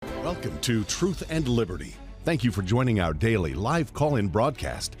Welcome to Truth and Liberty. Thank you for joining our daily live call-in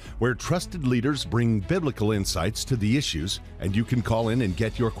broadcast where trusted leaders bring biblical insights to the issues, and you can call in and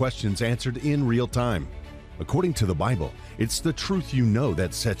get your questions answered in real time. According to the Bible, it's the truth you know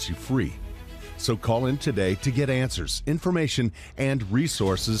that sets you free. So call in today to get answers, information, and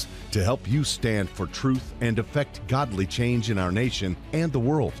resources to help you stand for truth and effect godly change in our nation and the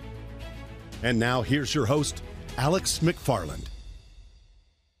world. And now here's your host, Alex McFarland.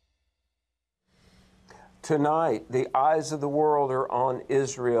 Tonight, the eyes of the world are on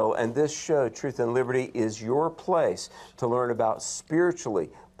Israel, and this show, Truth and Liberty, is your place to learn about spiritually,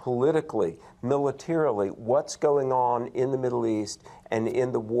 politically, militarily, what's going on in the Middle East and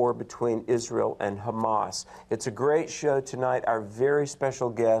in the war between Israel and Hamas. It's a great show tonight. Our very special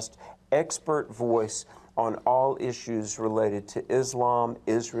guest, expert voice on all issues related to Islam,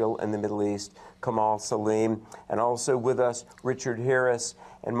 Israel, and the Middle East, Kamal Saleem, and also with us, Richard Harris.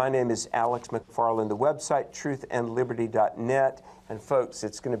 And my name is Alex McFarland. The website, truthandliberty.net. And folks,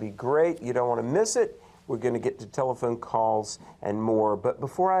 it's going to be great. You don't want to miss it. We're going to get to telephone calls and more. But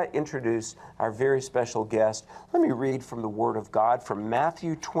before I introduce our very special guest, let me read from the Word of God from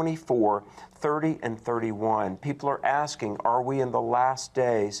Matthew 24, 30 and 31. People are asking, are we in the last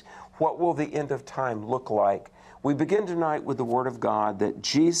days? What will the end of time look like? We begin tonight with the Word of God that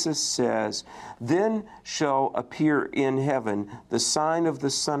Jesus says, "Then shall appear in heaven the sign of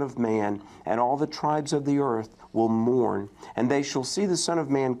the Son of Man, and all the tribes of the earth will mourn. And they shall see the Son of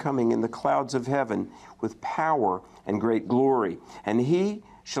Man coming in the clouds of heaven with power and great glory. And he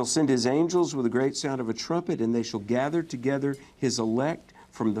shall send his angels with a great sound of a trumpet, and they shall gather together his elect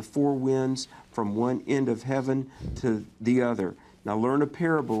from the four winds, from one end of heaven to the other. Now learn a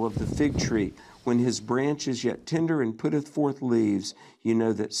parable of the fig tree. When his branch is yet tender and putteth forth leaves, you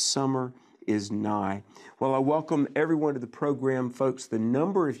know that summer is nigh." Well, I welcome everyone to the program, folks. The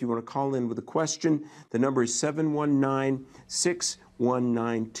number, if you want to call in with a question, the number is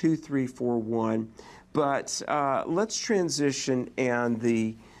 719-619-2341. But let's transition, and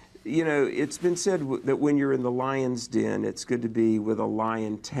it's been said that when you're in the lion's den, it's good to be with a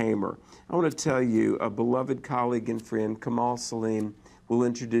lion tamer. I want to tell you, a beloved colleague and friend, Kamal Saleem, we'll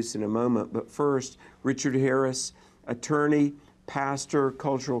introduce in a moment. But first, Richard Harris, attorney, pastor,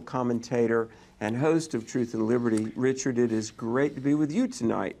 cultural commentator, and host of Truth and Liberty. Richard, it is great to be with you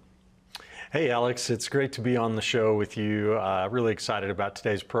tonight. Hey, Alex, it's great to be on the show with you. Really excited about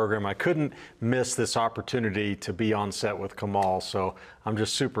today's program. I couldn't miss this opportunity to be on set with Kamal, so I'm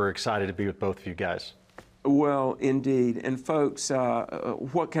just super excited to be with both of you guys. Well, indeed. And folks,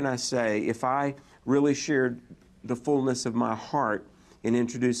 what can I say? If I really shared the fullness of my heart in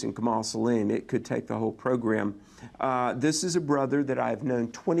introducing Kamal Saleem, it could take the whole program. This is a brother that I've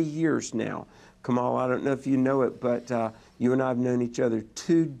known 20 years now. Kamal, I don't know if you know it, but you and I have known each other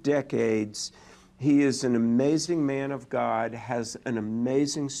 2 decades. He is an amazing man of God, has an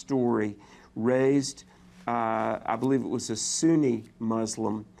amazing story, raised, I believe it was a Sunni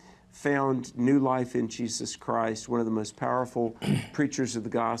Muslim, found new life in Jesus Christ, one of the most powerful preachers of the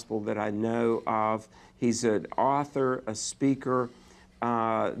gospel that I know of. He's an author, a speaker.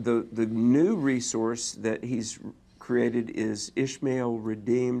 The new resource that he's created is Ishmael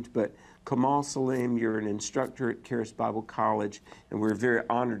Redeemed, but Kamal Saleem, you're an instructor at Charis Bible College, and we're very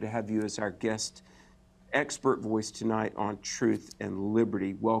honored to have you as our guest expert voice tonight on Truth and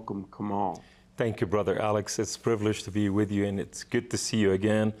Liberty. Welcome, Kamal. Thank you, Brother Alex. It's a privilege to be with you, and it's good to see you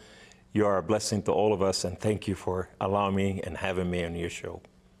again. You are a blessing to all of us, and thank you for allowing me and having me on your show.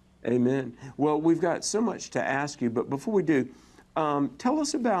 Amen. Well, we've got so much to ask you, but before we do, tell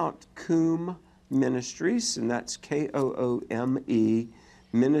us about Koome Ministries, and that's Koome,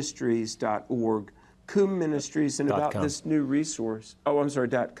 ministries.org. Koome Ministries, and about this new resource. Oh, I'm sorry,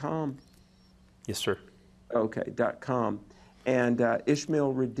 .com. Yes, sir. Okay, .com. And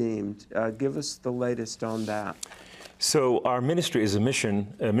Ishmael Redeemed. Give us the latest on that. So our ministry is a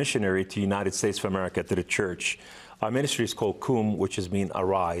missionary to the United States of America, to the church. Our ministry is called Koome, which is mean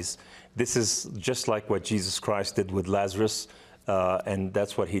arise. This is just like what Jesus Christ did with Lazarus, and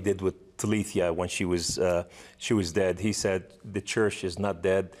that's what he did with Talitha when she was dead. He said, the church is not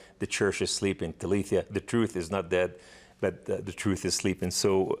dead, the church is sleeping. Talitha, the truth is not dead, but the truth is sleeping.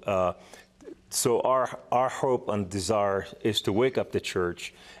 So our hope and desire is to wake up the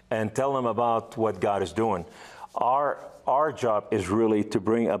church and tell them about what God is doing. Our job is really to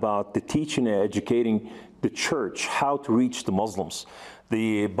bring about the teaching and educating the church how to reach the Muslims.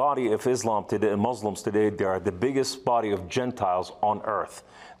 The body of Islam today, and Muslims today, they are the biggest body of Gentiles on earth.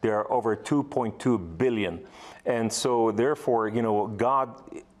 There are over 2.2 billion. And so therefore, God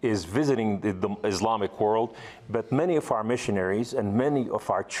is visiting the Islamic world, but many of our missionaries and many of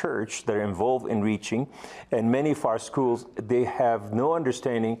our church that are involved in reaching, and many of our schools, they have no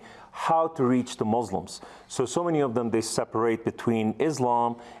understanding how to reach the Muslims. So many of them, they separate between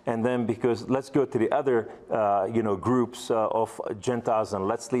Islam and then because let's go to the other, groups of Gentiles and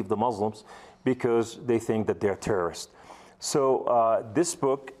let's leave the Muslims because they think that they're terrorists. So this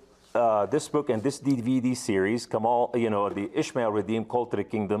book and this DVD series, Kamal, the Ishmael Redeemed, Call to the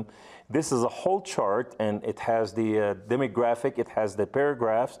Kingdom, this is a whole chart, and it has the demographic, it has the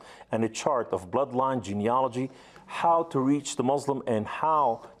paragraphs, and a chart of bloodline, genealogy, how to reach the Muslim, and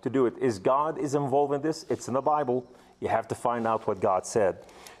how to do it. God is involved in this? It's in the Bible. You have to find out what God said.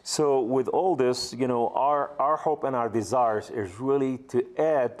 So with all this, our hope and our desires is really to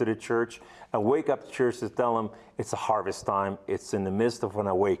add to the church and wake up the church to tell them it's a harvest time. It's in the midst of an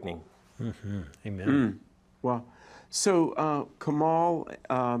awakening. Mm-hmm. Amen. Well, so Kamal,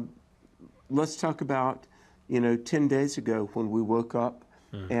 let's talk about, 10 days ago when we woke up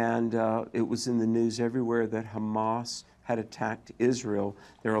and it was in the news everywhere that Hamas had attacked Israel.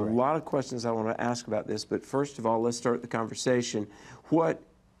 There are a lot of questions I want to ask about this, but first of all, let's start the conversation.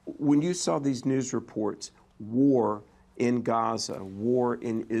 When you saw these news reports, war in Gaza, war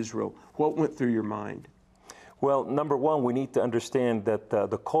in Israel, what went through your mind? Well, number one, we need to understand that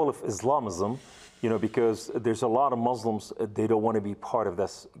the call of Islamism, because there's a lot of Muslims, they don't want to be part of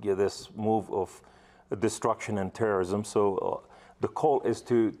this move of destruction and terrorism. So the call is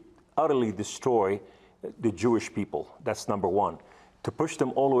to utterly destroy the Jewish people. That's number one. To push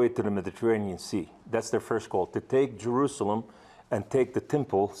them all the way to the Mediterranean Sea. That's their first call. To take Jerusalem and take the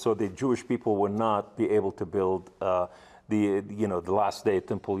temple so the Jewish people will not be able to build the last day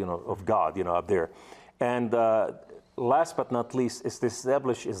temple, of God, up there. And last but not least is to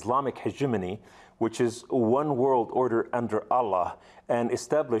establish Islamic hegemony, which is one world order under Allah, and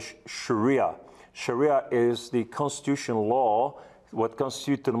establish Sharia. Sharia is the constitutional law, what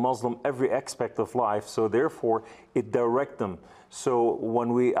constitutes to the Muslim every aspect of life. So therefore, it directs them. So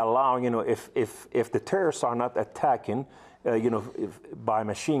when we allow, if the terrorists are not attacking, by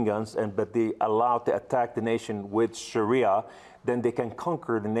machine guns, but they allow to attack the nation with Sharia, then they can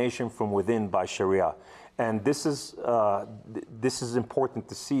conquer the nation from within by Sharia. And this is important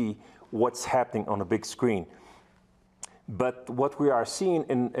to see what's happening on a big screen. But what we are seeing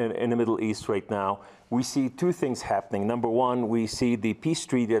in the Middle East right now, we see two things happening. Number one, we see the peace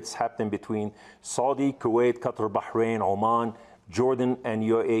treaty that's happening between Saudi, Kuwait, Qatar, Bahrain, Oman, Jordan, and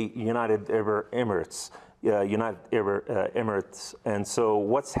UAE, United Arab Emirates. And so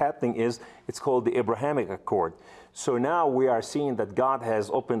what's happening is it's called the Abrahamic Accord. So now we are seeing that God has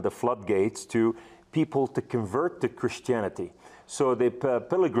opened the floodgates to people to convert to Christianity. So the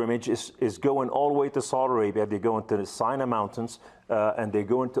pilgrimage is going all the way to Saudi Arabia. They go into the Sinai Mountains and they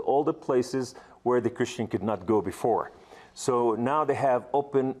go into all the places where the Christian could not go before. So now they have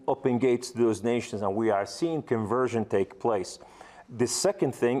open gates to those nations, and we are seeing conversion take place. The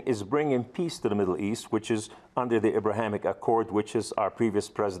second thing is bringing peace to the Middle East, which is under the Abrahamic Accord, which is our previous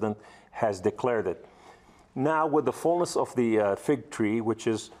president has declared it. Now, with the fullness of the fig tree, which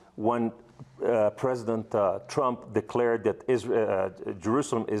is when President Trump declared that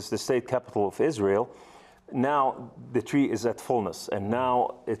Jerusalem is the state capital of Israel, now the tree is at fullness, and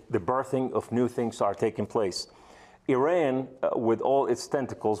now the birthing of new things are taking place. Iran, with all its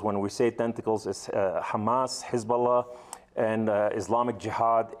tentacles, when we say tentacles, it's Hamas, Hezbollah, and Islamic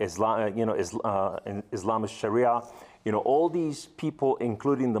Jihad, Islamic Sharia, all these people,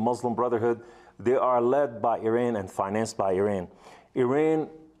 including the Muslim Brotherhood, they are led by Iran and financed by Iran. Iran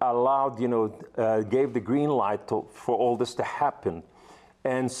allowed, gave the green light for all this to happen.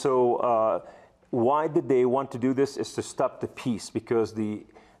 And so why did they want to do this? Is to stop the peace, because the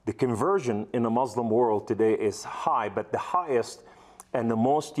conversion in the Muslim world today is high, but the highest and the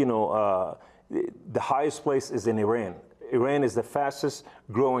most, the highest place is in Iran. Iran is the fastest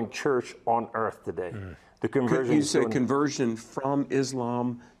growing church on earth today. The conversion. You say conversion from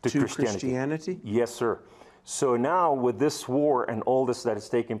Islam to Christianity? Yes, sir. So now with this war and all this that is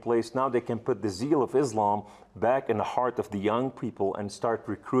taking place, now they can put the zeal of Islam back in the heart of the young people and start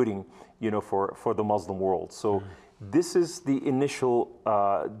recruiting, for the Muslim world. So this is the initial,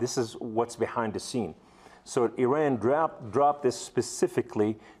 this is what's behind the scene. So Iran dropped this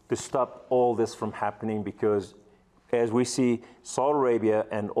specifically to stop all this from happening, because as we see, Saudi Arabia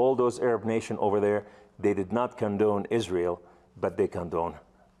and all those Arab nations over there, they did not condone Israel, but they condone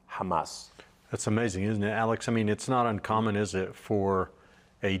Hamas. That's amazing, isn't it, Alex? I mean, it's not uncommon, is it, for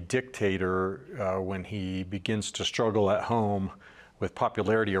a dictator, when he begins to struggle at home with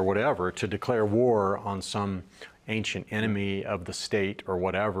popularity or whatever, to declare war on some, ancient enemy of the state or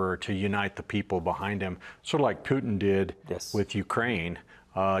whatever to unite the people behind him, sort of like Putin did with Ukraine.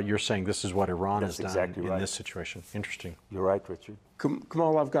 You're saying this is what Iran has done in this situation. Interesting. You're right, Richard.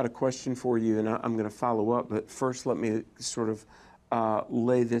 Kamal, I've got a question for you, and I'm going to follow up. But first, let me sort of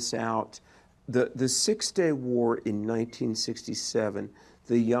lay this out. The Six-Day War in 1967,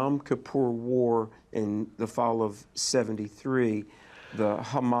 the Yom Kippur War in the fall of 73, the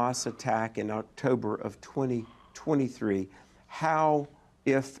Hamas attack in October of 2023. How,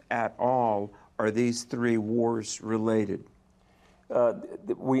 if at all, are these three wars related?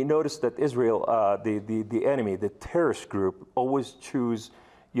 We noticed that Israel, the enemy, the terrorist group, always choose,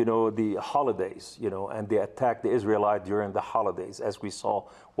 the holidays, and they attack the Israelite during the holidays, as we saw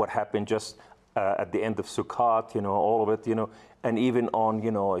what happened just at the end of Sukkot, all of it, and even on,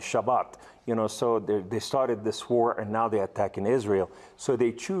 Shabbat, so they started this war and now they're attacking Israel. So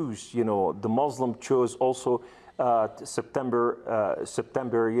they choose, the Muslim chose also September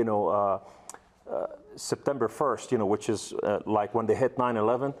 1st, which is like when they hit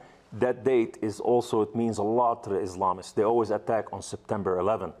 9/11, that date is also, it means a lot to the Islamists. They always attack on September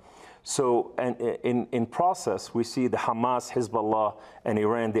 11. So, and in process, we see the Hamas, Hezbollah, and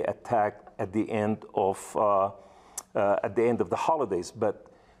Iran, they attack at the end of the holidays. But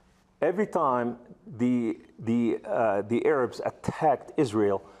every time the Arabs attacked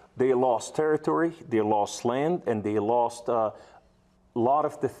Israel, they lost territory, they lost land, and they lost a lot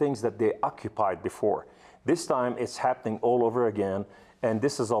of the things that they occupied before. This time it's happening all over again, and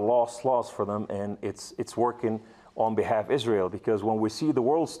this is a lost loss for them, and it's working on behalf of Israel, because when we see the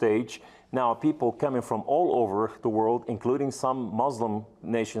world stage, now people coming from all over the world, including some Muslim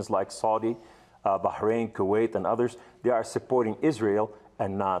nations like Saudi, Bahrain, Kuwait, and others, they are supporting Israel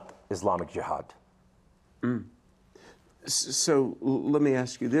and not Islamic Jihad. So let me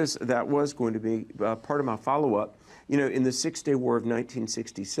ask you this. That was going to be part of my follow-up. In the Six-Day War of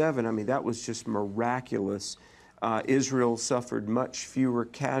 1967, I mean, that was just miraculous. Israel suffered much fewer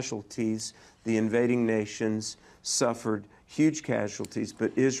casualties. The invading nations suffered huge casualties,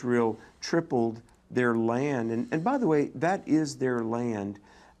 but Israel tripled their land. And by the way, that is their land.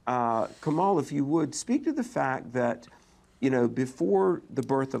 Kamal, if you would, speak to the fact that, before the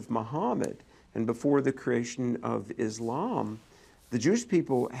birth of Muhammad and before the creation of Islam, the Jewish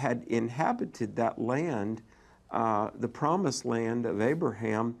people had inhabited that land, the promised land of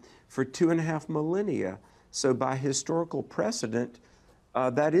Abraham, for 2.5 millennia. So by historical precedent,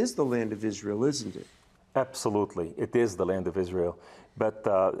 that is the land of Israel, isn't it? Absolutely, it is the land of Israel. But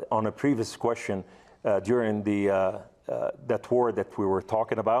on a previous question, during that war that we were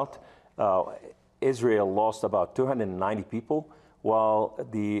talking about, Israel lost about 290 people, while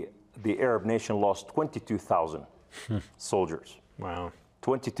the Arab nation lost 22,000 soldiers. Wow.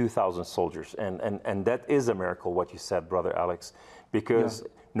 22,000 soldiers. And that is a miracle, what you said, Brother Alex, because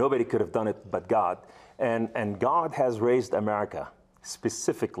nobody could have done it but God. And God has raised America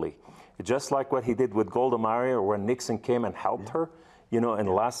specifically, just like what he did with Golda Meir, or when Nixon came and helped her, in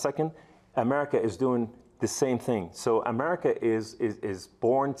the last second. America is doing the same thing. So America is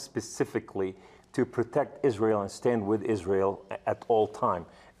born specifically to protect Israel and stand with Israel at all time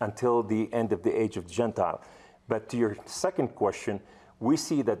until the end of the age of the Gentile. But to your second question, we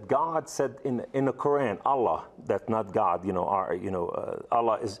see that God said in the Quran, Allah, that not God,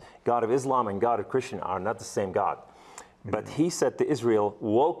 Allah is God of Islam and God of Christian are not the same God. But he said to Israel,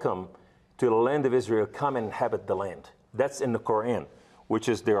 welcome to the land of Israel, come and inhabit the land. That's in the Quran, which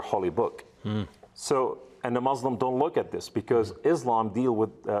is their holy book. So, and the Muslims don't look at this because Islam deal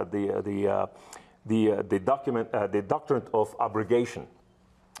with the doctrine of abrogation,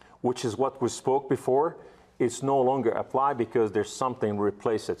 which is what we spoke before. It's no longer applied because there's something to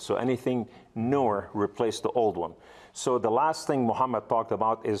replace it. So anything newer replace the old one. So the last thing Muhammad talked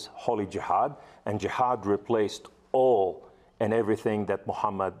about is holy jihad, and jihad replaced all and everything that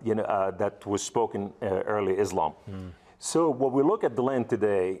Muhammad, that was spoken early Islam. So when we look at the land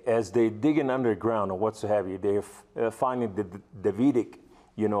today, as they digging underground or what's have you, they're finding the Davidic,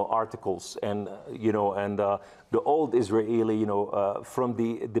 articles and the old Israeli, from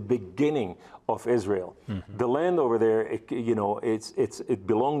the beginning of Israel. The land over there, it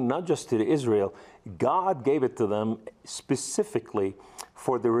belonged not just to Israel. God gave it to them specifically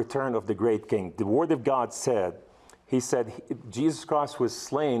for the return of the great King. The Word of God said, He said, Jesus Christ was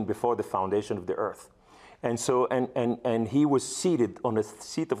slain before the foundation of the earth. And so, and he was seated on a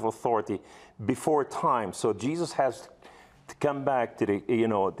seat of authority before time. So Jesus has to come back to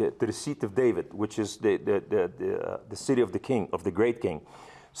the seat of David, which is the city of the king, of the great king.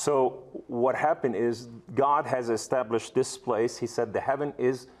 So what happened is God has established this place. He said the heaven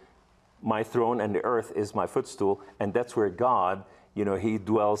is my throne and the earth is my footstool. And that's where God, he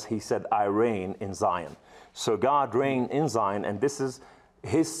dwells. He said, I reign in Zion. So God reigned in Zion, and this is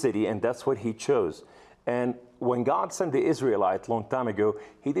his city, and that's what he chose. And when God sent the Israelites a long time ago,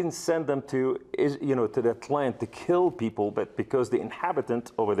 he didn't send them to that land to kill people, but because the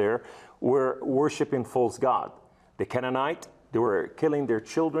inhabitants over there were worshiping false god. The Canaanite, they were killing their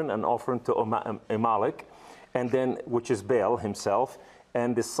children and offering to Amalek, and then, which is Baal himself.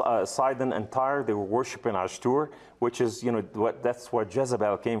 And the Sidon and Tyre, they were worshiping Ashtur, which is, that's where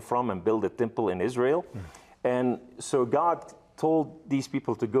Jezebel came from and built a temple in Israel. And so God told these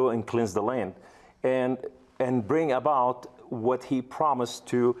people to go and cleanse the land and bring about what he promised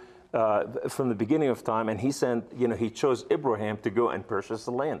to from the beginning of time. And he sent, he chose Abraham to go and purchase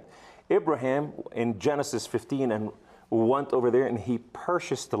the land. Abraham in Genesis 15 and went over there and he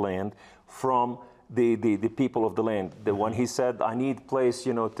purchased the land from the people of the land. The one he said, I need a place,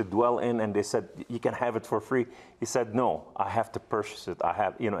 to dwell in, and they said, you can have it for free. He said, no, I have to purchase it. I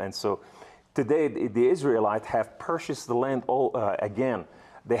have, and so today the Israelites have purchased the land again.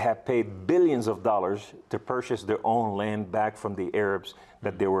 They have paid billions of dollars to purchase their own land back from the Arabs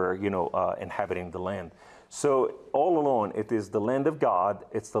that they were, inhabiting the land. So all along, it is the land of God.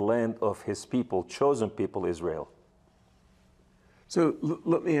 It's the land of his people, chosen people, Israel. So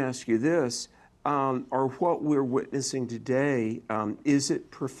let me ask you this. Or what we're witnessing today, is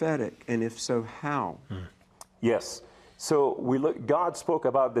it prophetic? And if so, how? Yes. So God spoke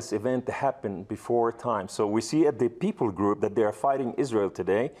about this event to happen before time. So we see at the people group that they are fighting Israel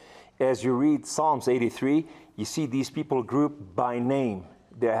today. As you read Psalms 83, you see these people group by name.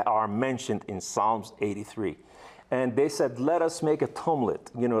 They are mentioned in Psalms 83. And they said, let us make a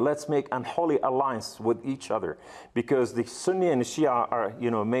tumult, let's make unholy alliance with each other, because the Sunni and the Shia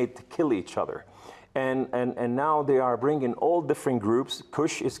are, made to kill each other. And now they are bringing all different groups.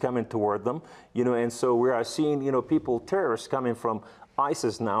 Kush is coming toward them, and so we are seeing, people, terrorists coming from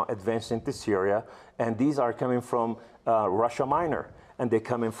ISIS now advancing to Syria, and these are coming from Russia Minor, and they're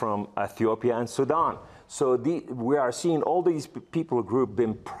coming from Ethiopia and Sudan. So we are seeing all these people group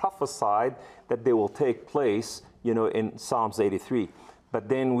being prophesied that they will take place, in Psalms 83. But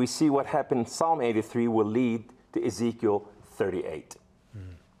then we see what happened. Psalm 83 will lead to Ezekiel 38.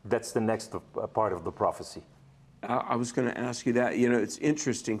 That's the next part of the prophecy. I was going to ask you that. It's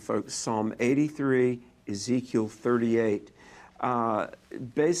interesting, folks. Psalm 83, Ezekiel 38.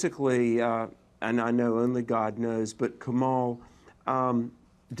 Basically, and I know only God knows, but Kamal,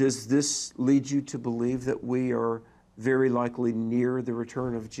 does this lead you to believe that we are very likely near the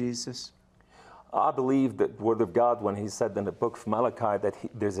return of Jesus? I believe that the Word of God, when he said in the book of Malachi that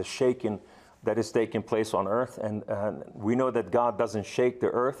there's a shaking that is taking place on earth, and we know that God doesn't shake the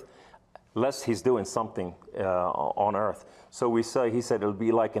earth unless he's doing something on earth. So he said it'll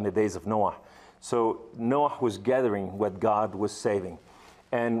be like in the days of Noah. So Noah was gathering what God was saving.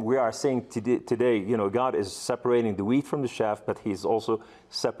 And we are saying today, God is separating the wheat from the chaff, but he's also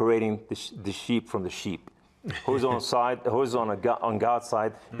separating the sheep from the sheep. Who's on God's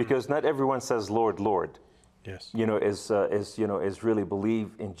side? Because not everyone says Lord, Lord. Yes. Is really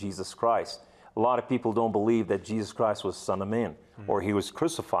believe in Jesus Christ. A lot of people don't believe that Jesus Christ was Son of Man or he was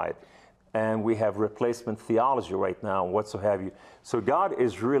crucified. And we have replacement theology right now, and what so have you. So God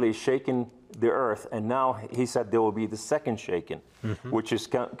is really shaking the earth, and now he said there will be the second shaking, which is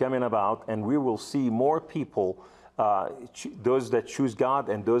coming about, and we will see more people, those that choose God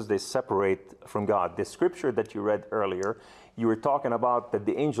and those that separate from God. The scripture that you read earlier, you were talking about that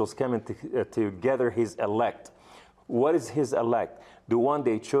the angels coming to gather his elect. What is his elect? The one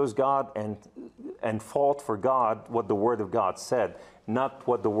they chose God and fought for God, what the Word of God said, not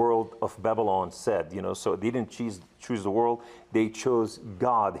what the world of Babylon said. So they didn't choose the world; they chose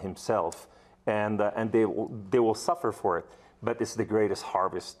God Himself, and they will suffer for it. But it's the greatest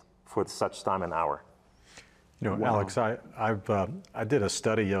harvest for such time and hour. Wow. Alex, I did a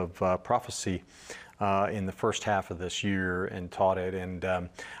study of prophecy in the first half of this year and taught it. And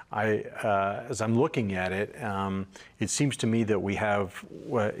as I'm looking at it, it seems to me that we have,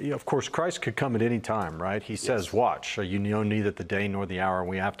 of course, Christ could come at any time, right? He says, watch, you know neither the day nor the hour, and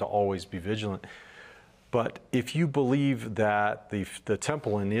we have to always be vigilant. But if you believe that the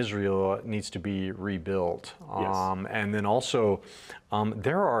temple in Israel needs to be rebuilt, and then also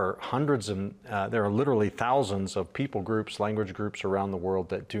there are hundreds and there are literally thousands of people groups, language groups around the world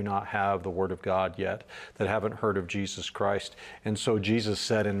that do not have the Word of God yet, that haven't heard of Jesus Christ. And so Jesus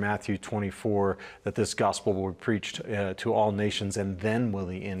said in Matthew 24 that this gospel will be preached to all nations, and then will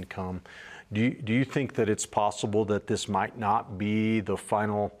the end come. Do you think that it's possible that this might not be the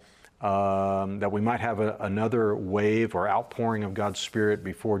final that we might have another wave or outpouring of God's Spirit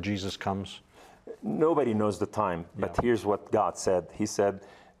before Jesus comes? Nobody knows the time, but here's what God said. He said,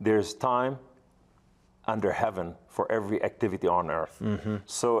 there's time under heaven for every activity on earth.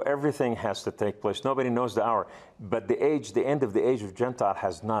 So everything has to take place. Nobody knows the hour, but the end of the age of Gentile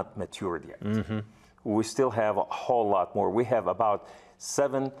has not matured yet. We still have a whole lot more. We have about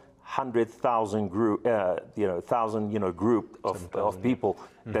 700,000 group, group of people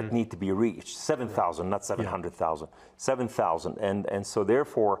that need to be reached. 7,000, not 700,000. 7,000, and so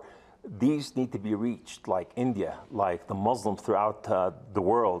therefore, these need to be reached, like India, like the Muslims throughout the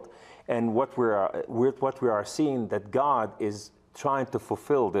world. And what we are seeing, that God is trying to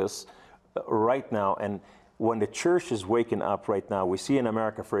fulfill this right now. And when the church is waking up right now, we see in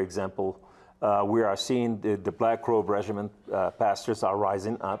America, for example, we are seeing the Black Robe Regiment pastors are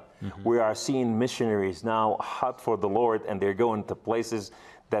rising up. We are seeing missionaries now hot for the Lord, and they're going to places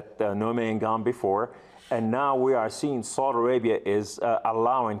that no man gone before. And now we are seeing Saudi Arabia is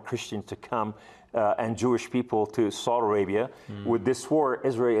allowing Christians to come and Jewish people to Saudi Arabia. With this war,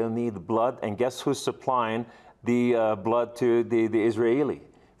 Israel needs blood, and guess who's supplying the blood to the Israeli?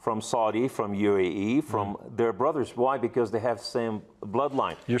 From Saudi, from UAE, from their brothers. Why? Because they have the same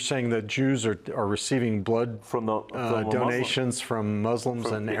bloodline. You're saying that Jews are receiving blood from donations from Muslims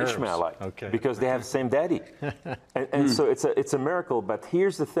and Arabs. Ishmaelite, okay. Because they have the same daddy. and so it's a miracle. But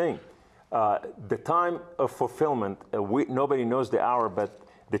here's the thing. The time of fulfillment, nobody knows the hour, but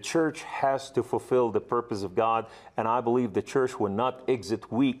the church has to fulfill the purpose of God. And I believe the church will not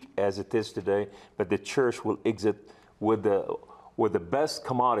exit weak as it is today, but the church will exit with the best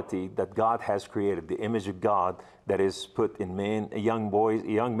commodity that God has created, the image of God that is put in young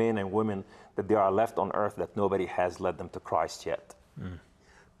men and women, that they are left on earth, that nobody has led them to Christ yet.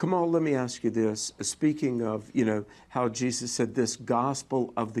 Kamal, let me ask you this. Speaking of, how Jesus said this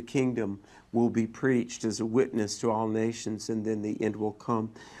gospel of the kingdom will be preached as a witness to all nations, and then the end will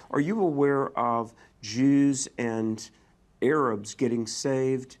come. Are you aware of Jews and Arabs getting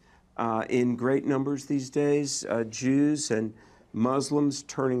saved in great numbers these days? Jews and Muslims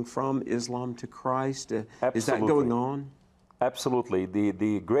turning from Islam to Christ? Is that going on? Absolutely.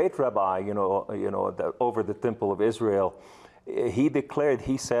 The great rabbi, over the temple of Israel, he declared,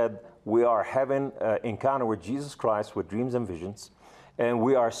 he said, we are having an encounter with Jesus Christ with dreams and visions, and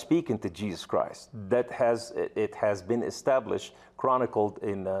we are speaking to Jesus Christ. It has been established, chronicled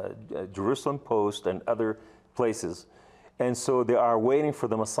in Jerusalem Post and other places. And so they are waiting for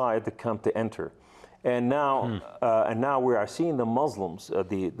the Messiah to come to enter. And now we are seeing the Muslims,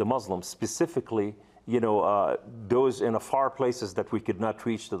 the Muslims specifically, those in far places that we could not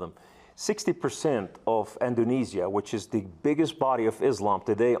reach to them. 60% of Indonesia, which is the biggest body of Islam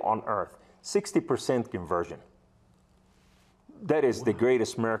today on earth, 60% conversion. That is the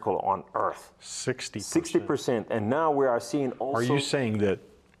greatest miracle on earth. 60%. 60%. And now we are seeing also... Are you saying that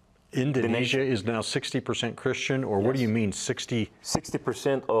Indonesia is now 60% Christian, or what do you mean 60?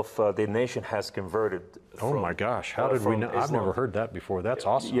 60% of the nation has converted. Oh my gosh, how did we know? I've never heard that before. That's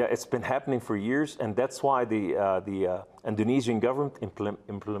awesome. Yeah, it's been happening for years, and that's why the Indonesian government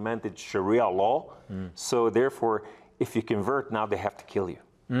implemented Sharia law. So therefore, if you convert, now they have to kill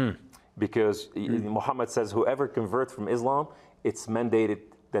you. Because Muhammad says whoever converts from Islam, it's mandated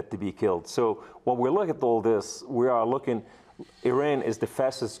that to be killed. So when we look at all this, we are looking... Iran is the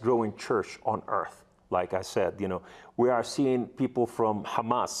fastest growing church on earth. Like I said, we are seeing people from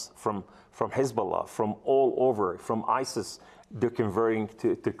Hamas, from Hezbollah, from all over, from ISIS, they're converting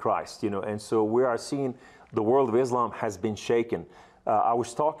to Christ, and so we are seeing the world of Islam has been shaken. I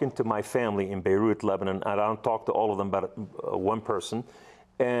was talking to my family in Beirut, Lebanon, and I don't talk to all of them, but one person,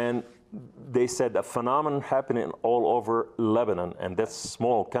 and they said a phenomenon happening all over Lebanon, and that's a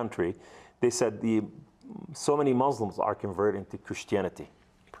small country. They said so many Muslims are converting to Christianity.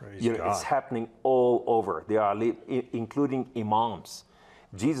 Praise God. It's happening all over. They are including imams.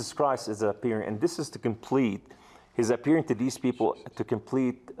 Jesus Christ is appearing, and this is to complete. He's appearing to these people to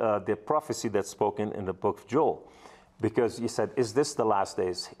complete the prophecy that's spoken in the book of Joel. Because he said, is this the last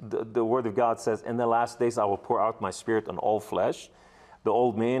days? The word of God says, in the last days I will pour out my spirit on all flesh. The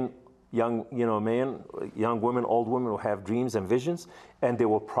old man, young women, old women will have dreams and visions, and they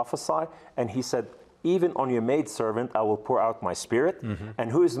will prophesy. And he said, even on your maidservant, I will pour out my spirit.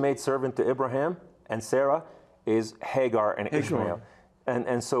 And who is maidservant to Abraham and Sarah is Hagar and Ishmael.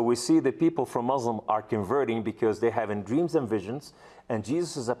 And so we see the people from Muslim are converting because they're having dreams and visions, and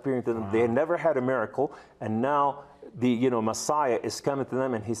Jesus is appearing to them. Wow. They never had a miracle, and now the Messiah is coming to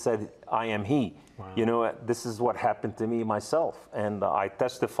them, and he said, I am he. Wow. This is what happened to me myself, and I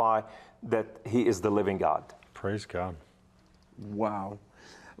testify that he is the living God. Praise God. Wow.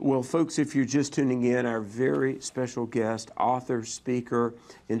 Well, folks, if you're just tuning in, our very special guest, author, speaker,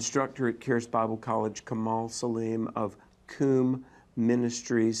 instructor at Charis Bible College, Kamal Saleem of CUM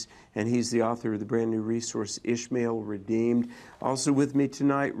Ministries, and he's the author of the brand new resource, Ishmael Redeemed. Also with me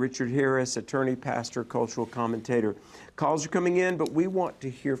tonight, Richard Harris, attorney, pastor, cultural commentator. Calls are coming in, but we want to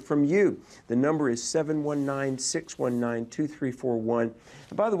hear from you. The number is 719-619-2341. And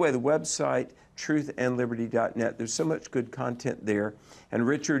by the way, the website, truthandliberty.net. There's so much good content there. And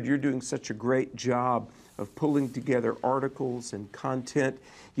Richard, you're doing such a great job of pulling together articles and content.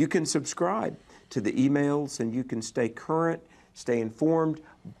 You can subscribe to the emails and you can stay current, stay informed,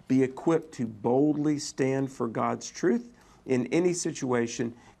 be equipped to boldly stand for God's truth in any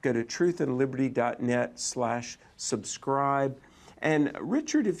situation. Go to truthandliberty.net/subscribe. And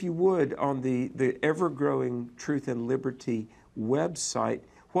Richard, if you would, on the ever-growing Truth and Liberty website,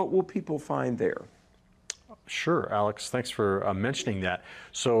 what will people find there? Sure, Alex. Thanks for mentioning that.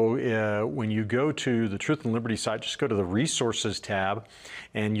 So when you go to the Truth and Liberty site, just go to the Resources tab,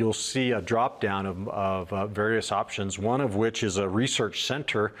 and you'll see a drop-down of various options, one of which is a research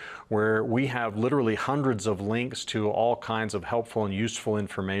center where we have literally hundreds of links to all kinds of helpful and useful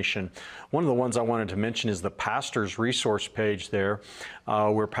information. One of the ones I wanted to mention is the Pastor's Resource page there,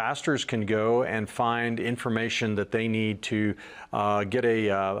 where pastors can go and find information that they need to get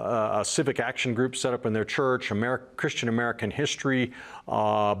a civic action group set up in their church, Christian American history,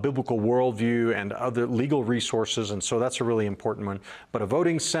 biblical worldview, and other legal resources. And so that's a really important one. But a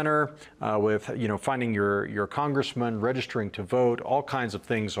voting center with, finding your congressman, registering to vote, all kinds of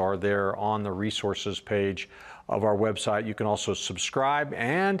things are there on the resources page of our website. You can also subscribe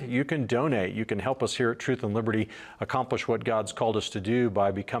and you can donate. You can help us here at Truth and Liberty accomplish what God's called us to do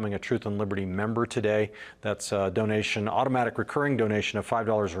by becoming a Truth and Liberty member today. That's a donation, automatic recurring donation of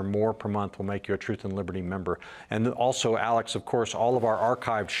 $5 or more per month will make you a Truth and Liberty member. And also, Alex, of course, all of our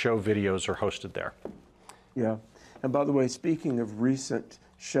archived show videos are hosted there. Yeah. And by the way, speaking of recent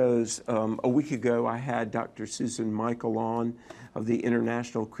shows, a week ago I had Dr. Susan Michael on of the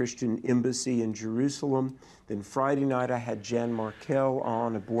International Christian Embassy in Jerusalem. Then Friday night I had Jan Markell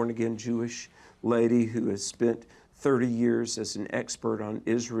on, a born-again Jewish lady who has spent 30 years as an expert on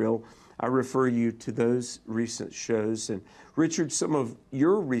Israel. I refer you to those recent shows. And Richard, some of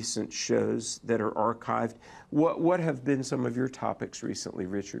your recent shows that are archived, what have been some of your topics recently,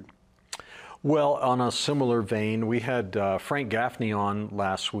 Richard? Well, on a similar vein, we had Frank Gaffney on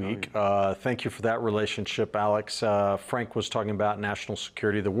last week. Thank you for that relationship, Alex. Frank was talking about national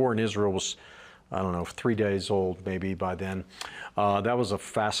security. The war in Israel was, I don't know, 3 days old maybe by then. That was a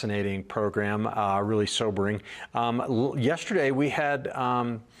fascinating program, really sobering. Yesterday we had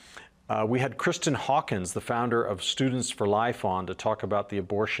Kristen Hawkins, the founder of Students for Life, on to talk about the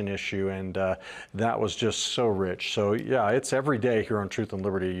abortion issue, and that was just so rich. So yeah, it's every day here on Truth and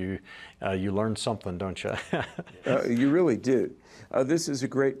Liberty. You learn something, don't you? You really do. This is a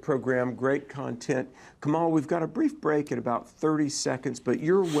great program, great content. Kamal, we've got a brief break in about 30 seconds, but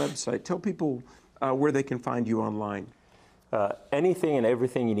your website, tell people where they can find you online. Anything and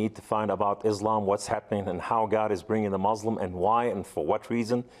everything you need to find about Islam, what's happening, and how God is bringing the Muslim, and why, and for what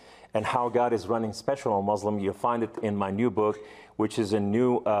reason, and how God is running special on Muslim. You'll find it in my new book, which is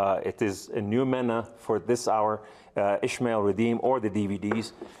it is a new manna for this hour, Ishmael Redeemed, or the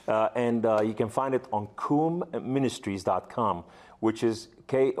DVDs. And you can find it on KOOMministries.com, which is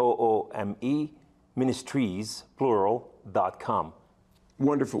KOOME Ministries, plural.com.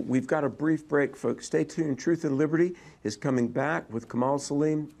 Wonderful. We've got a brief break, folks. Stay tuned. Truth and Liberty is coming back with Kamal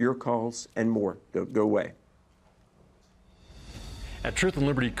Saleem, your calls, and more. Don't go away. At Truth and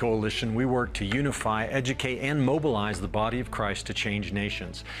Liberty Coalition, we work to unify, educate, and mobilize the body of Christ to change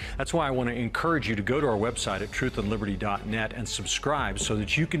nations. That's why I want to encourage you to go to our website at truthandliberty.net and subscribe so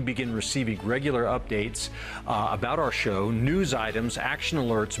that you can begin receiving regular updates about our show, news items, action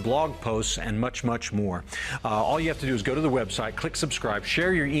alerts, blog posts, and much, much more. All you have to do is go to the website, click subscribe,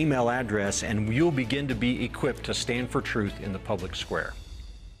 share your email address, and you'll begin to be equipped to stand for truth in the public square.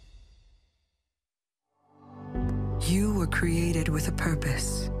 You were created with a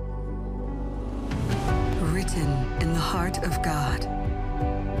purpose, written in the heart of God.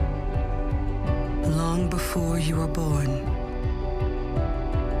 Long before you were born,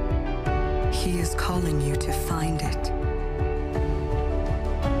 He is calling you to find it.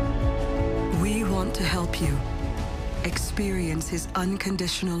 We want to help you experience His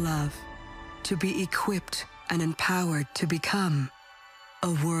unconditional love, to be equipped and empowered to become a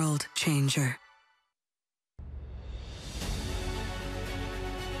world changer.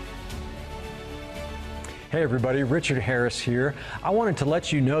 Hey everybody, Richard Harris here. I wanted to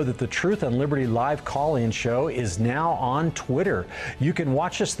let you know that the Truth and Liberty live call-in show is now on Twitter. You can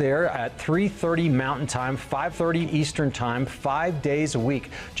watch us there at 3:30 Mountain Time, 5:30 Eastern Time, 5 days a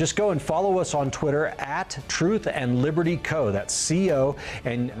week. Just go and follow us on Twitter at Truth and Liberty Co. That's C-O.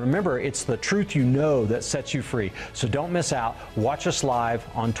 And remember, it's the truth you know that sets you free. So don't miss out. Watch us live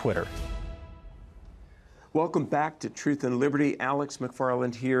on Twitter. Welcome back to Truth and Liberty. Alex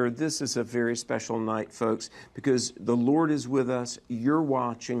McFarland here. This is a very special night, folks, because the Lord is with us. You're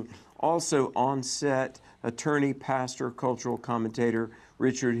watching. Also on set, attorney, pastor, cultural commentator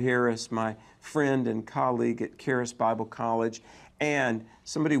Richard Harris, my friend and colleague at Charis Bible College, and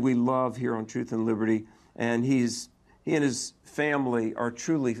somebody we love here on Truth and Liberty. And he and his family are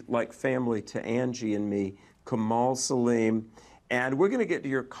truly like family to Angie and me, Kamal Saleem. And we're going to get to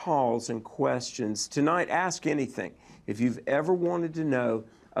your calls and questions. Tonight, ask anything. If you've ever wanted to know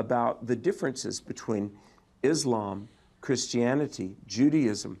about the differences between Islam, Christianity,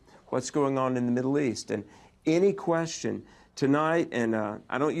 Judaism, what's going on in the Middle East, and any question tonight, and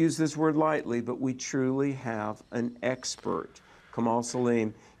I don't use this word lightly, but we truly have an expert. Kamal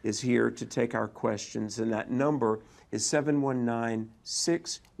Saleem is here to take our questions, and that number is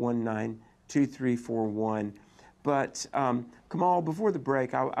 719-619-2341. But Kamal, before the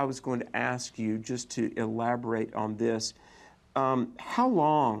break, I was going to ask you just to elaborate on this. How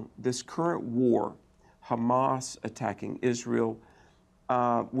long this current war, Hamas attacking Israel,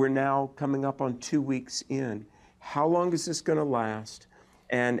 we're now coming up on 2 weeks in. How long is this going to last?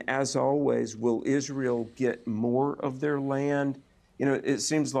 And as always, will Israel get more of their land? You know, it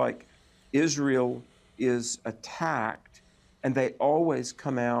seems like Israel is attacked, and they always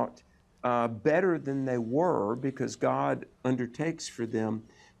come out better than they were because God undertakes for them.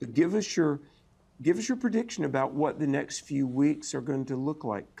 But give us your prediction about what the next few weeks are going to look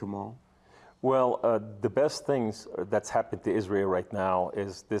like, Kamal. Well, the best things that's happened to Israel right now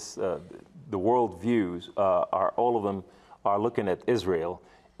is this: the world views are all of them are looking at Israel,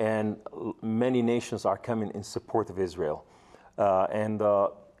 and many nations are coming in support of Israel. And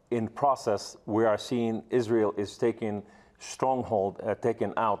in process, we are seeing Israel is taking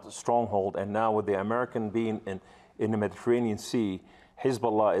taken out stronghold, and now with the American being in the Mediterranean Sea,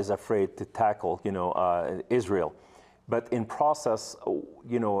 Hezbollah is afraid to tackle, Israel. But in process,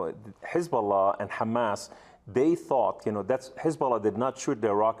 Hezbollah and Hamas, they thought, that's Hezbollah did not shoot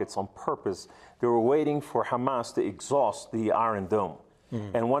their rockets on purpose. They were waiting for Hamas to exhaust the Iron Dome.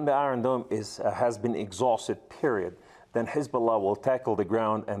 And when the Iron Dome has been exhausted, period, then Hezbollah will tackle the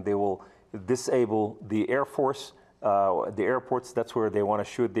ground and they will disable the Air Force, the airports. That's where they want to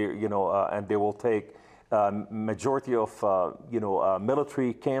shoot their, and they will take majority of,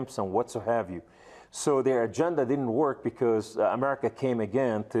 military camps and what so have you. So their agenda didn't work because America came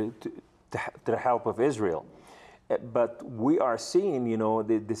again to the help of Israel. But we are seeing,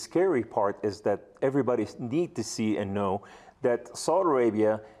 the scary part is that everybody need to see and know that Saudi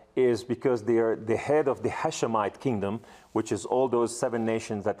Arabia is, because they are the head of the Hashemite kingdom, which is all those 7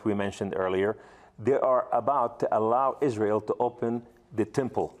 nations that we mentioned earlier. They are about to allow Israel to open the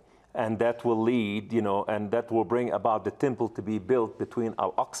temple. And that will lead, and that will bring about the temple to be built between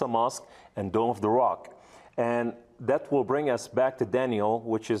Al-Aqsa Mosque and Dome of the Rock. And that will bring us back to Daniel,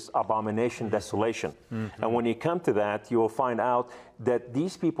 which is abomination, desolation. And when you come to that, you will find out that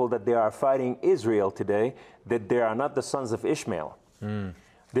these people that they are fighting Israel today, that they are not the sons of Ishmael.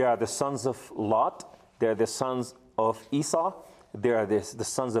 They are the sons of Lot. They're the sons of Esau. They are the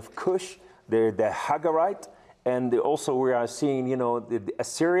sons of Cush. They're the Hagarite. And also we are seeing, the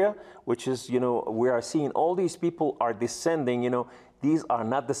Assyria, which is, we are seeing all these people are descending, these are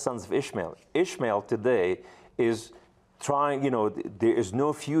not the sons of Ishmael. Ishmael today is trying, there is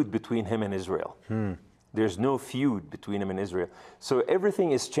no feud between him and Israel. There's no feud between him and Israel. So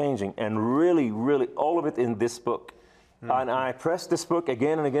everything is changing, and really, really, all of it in this book. And I press this book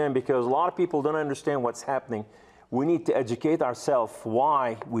again and again because a lot of people don't understand what's happening. We need to educate ourselves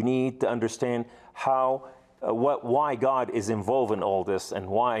why we need to understand why God is involved in all this and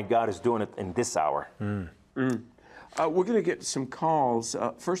why God is doing it in this hour. We're going to get some calls.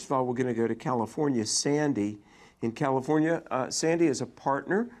 First of all, we're going to go to California. Sandy in California. Sandy is a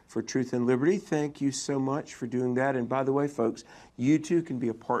partner for Truth and Liberty. Thank you so much for doing that. And by the way, folks, you too can be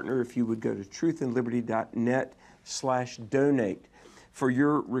a partner if you would go to truthandliberty.net/donate. For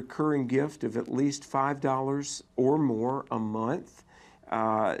your recurring gift of at least $5 or more a month,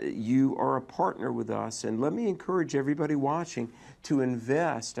 you are a partner with us. And let me encourage everybody watching to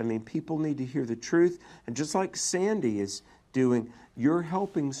invest. I mean, people need to hear the truth. And just like Sandy is doing, you're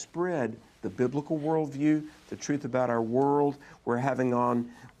helping spread the biblical worldview, the truth about our world. We're having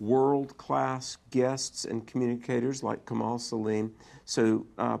on world-class guests and communicators like Kamal Saleem. So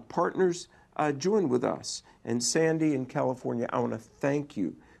partners, join with us. And Sandy in California, I want to thank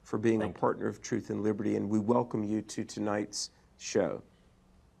you for being a partner of Truth and Liberty, and we welcome you to tonight's show.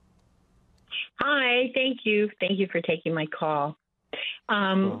 Hi, thank you. Thank you for taking my call.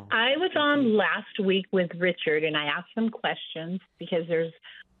 I was on last week with Richard, and I asked some questions because there's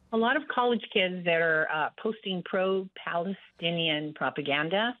a lot of college kids that are posting pro-Palestinian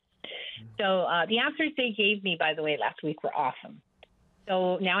propaganda. So the answers they gave me, by the way, last week were awesome.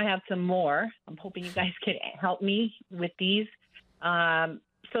 So now I have some more. I'm hoping you guys could help me with these.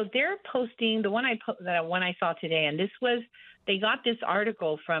 So they're posting the one I saw today, and they got this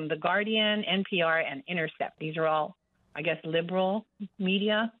article from The Guardian, NPR, and Intercept. These are all, I guess, liberal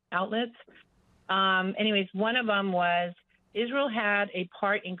media outlets. Anyways, one of them was Israel had a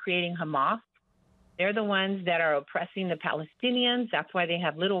part in creating Hamas. They're the ones that are oppressing the Palestinians. That's why they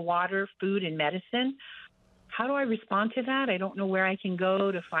have little water, food, and medicine. How do I respond to that? I don't know where I can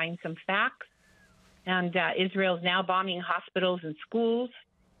go to find some facts. And Israel's now bombing hospitals and schools.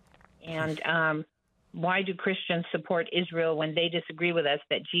 And why do Christians support Israel when they disagree with us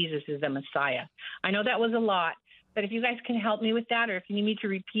that Jesus is the Messiah? I know that was a lot, but if you guys can help me with that, or if you need me to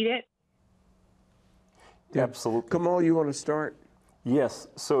repeat it. Yeah, absolutely. Kamal, you want to start? Yes.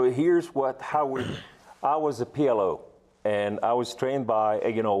 So here's I was a PLO, and I was trained by,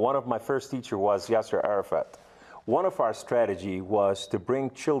 one of my first teachers was Yasser Arafat. One of our strategy was to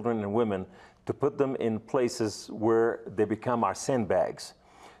bring children and women to put them in places where they become our sandbags.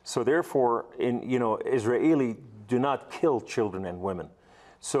 So therefore, Israeli do not kill children and women.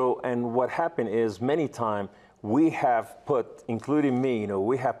 So, and what happened is many times we have put, including me,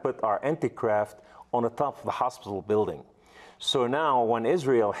 we have put our anti-craft on the top of the hospital building. So now when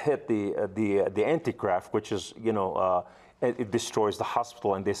Israel hit the anti-craft, which is, it destroys the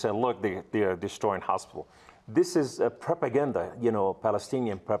hospital, and they said, look, they are destroying hospital. This is propaganda,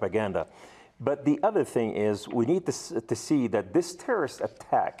 Palestinian propaganda. But the other thing is we need to see that this terrorist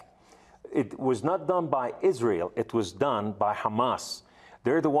attack, it was not done by Israel, it was done by Hamas.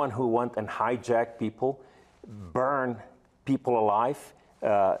 They're the one who went and hijacked people, burn people alive,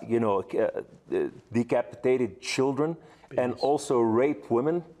 decapitated children, and also rape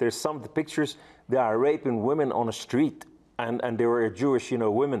women. There's some of the pictures, they are raping women on the street, and they were Jewish,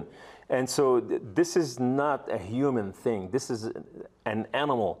 women. And so this is not a human thing. This is an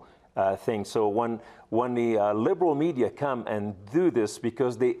animal thing. So when the liberal media come and do this,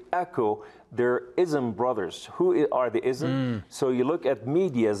 because they echo their ism brothers. Who are the ism? So you look at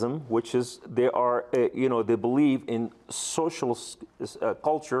mediaism, which is they are, they believe in social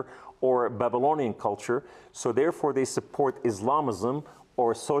culture or Babylonian culture. So therefore they support Islamism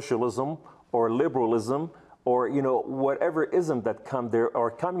or socialism or liberalism or whatever ism that come there,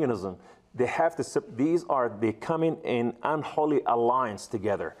 or communism. They have to. They coming in unholy alliance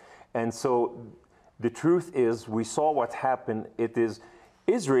together. And so the truth is, we saw what happened. It is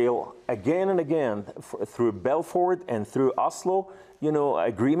Israel again and again through Balfour and through Oslo,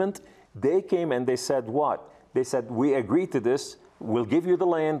 agreement. They came and they said what? They said, we agree to this. We'll give you the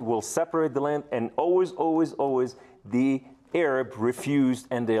land. We'll separate the land. And always, always, always, the Arab refused,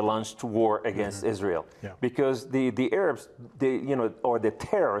 and they launched war against Israel. Yeah. Because the Arabs, or the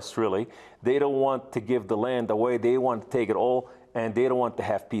terrorists really, they don't want to give the land away. They want to take it all, and they don't want to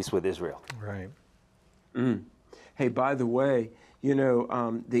have peace with Israel. Right. Hey, by the way,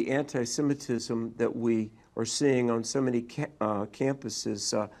 the anti-Semitism that we are seeing on so many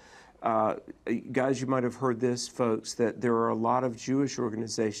campuses, guys, you might have heard this, folks, that there are a lot of Jewish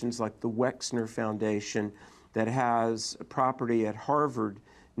organizations like the Wexner Foundation that has property at Harvard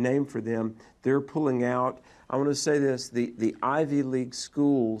named for them. They're pulling out, I want to say this, the Ivy League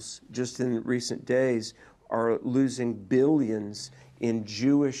schools just in recent days are losing billions in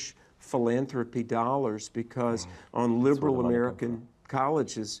Jewish philanthropy dollars because on liberal American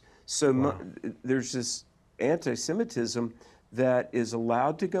colleges, there's this anti-Semitism that is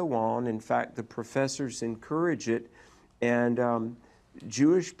allowed to go on. In fact, the professors encourage it, and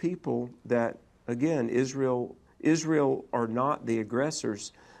Jewish people that, again, Israel are not the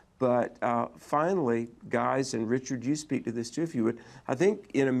aggressors, but finally, guys, and Richard, you speak to this too if you would, I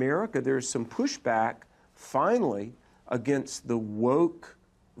think in America there's some pushback finally against the woke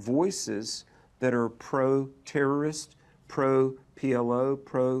voices that are pro-terrorist, pro-PLO,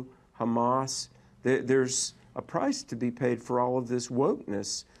 pro-Hamas. There's a price to be paid for all of this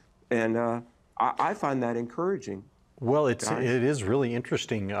wokeness, and I find that encouraging. Well, it is really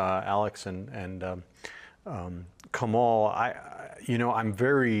interesting, Alex and Kamal. I'm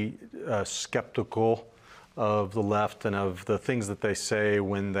very skeptical of the left and of the things that they say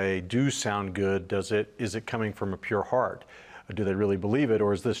when they do sound good. Is it coming from a pure heart? Do they really believe it,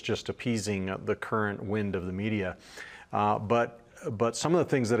 or is this just appeasing the current wind of the media? But some of the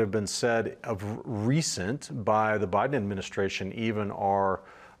things that have been said of recent by the Biden administration even are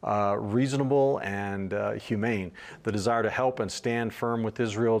reasonable and humane. The desire to help and stand firm with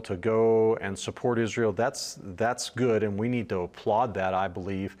Israel, to go and support Israel, that's good, and we need to applaud that, I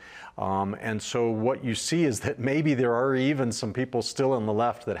believe. And so what you see is that maybe there are even some people still on the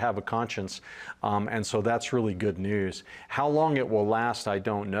left that have a conscience, and so that's really good news. How long it will last, I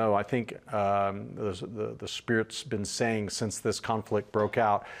don't know. I think the Spirit's been saying since this conflict broke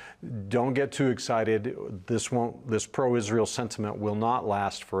out, don't get too excited. This pro-Israel sentiment will not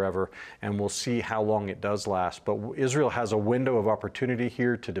last forever, and we'll see how long it does last. But Israel has a window of opportunity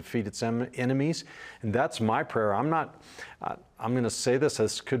here to defeat its enemies, and that's my prayer. I'm going to say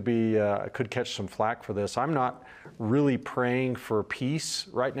this could catch some flack for this. I'm not really praying for peace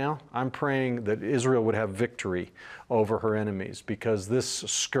right now. I'm praying that Israel would have victory over her enemies, because this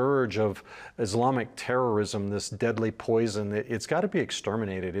scourge of Islamic terrorism, this deadly poison, it's got to be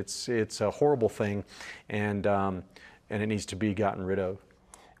exterminated. It's a horrible thing, and it needs to be gotten rid of.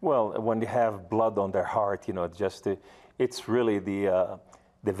 Well, when they have blood on their heart, it's really the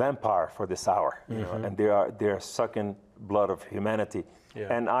vampire for this hour, and they are sucking blood of humanity. Yeah.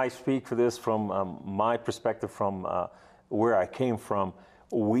 And I speak for this from my perspective, from where I came from.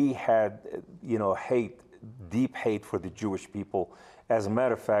 We had, deep hate for the Jewish people. As a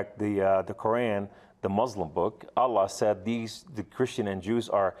matter of fact, the Quran, the Muslim book, Allah said the Christian and Jews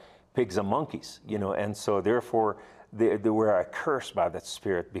are pigs and monkeys, and so therefore they were cursed by that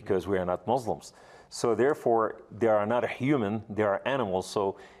spirit because we are not Muslims. So therefore, they are not a human, they are animals.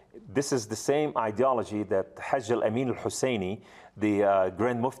 So this is the same ideology that Hajj al-Amin al-Husseini, the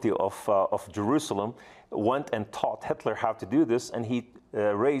Grand Mufti of Jerusalem, went and taught Hitler how to do this, and he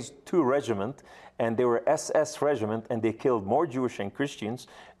raised 2 regiments, and they were SS regiment, and they killed more Jewish and Christians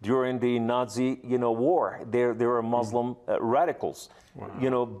during the Nazi, war. They were Muslim radicals,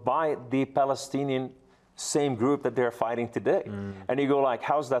 Wow. By the Palestinian same group that they're fighting today. And you go like,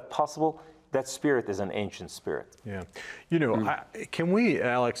 how's that possible? That spirit is an ancient spirit. Yeah. Can we,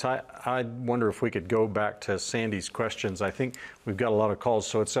 Alex, I wonder if we could go back to Sandy's questions. I think we've got a lot of calls,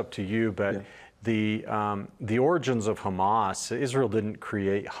 so it's up to you. But the origins of Hamas, Israel didn't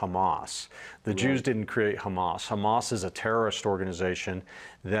create Hamas. The Jews didn't create Hamas. Hamas is a terrorist organization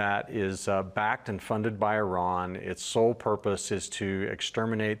that is backed and funded by Iran. Its sole purpose is to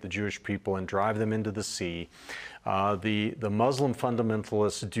exterminate the Jewish people and drive them into the sea. The Muslim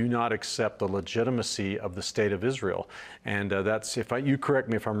fundamentalists do not accept the legitimacy of the state of Israel, and that's, you correct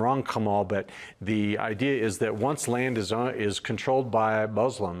me if I'm wrong, Kamal, but the idea is that once land is controlled by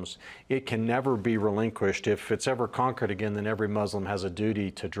Muslims, it can never be relinquished. If it's ever conquered again, then every Muslim has a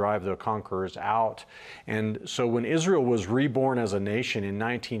duty to drive the conquerors out. And so when Israel was reborn as a nation in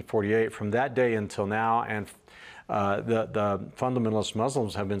 1948, from that day until now, and the fundamentalist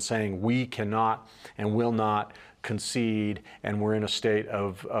Muslims have been saying we cannot and will not concede, and we're in a state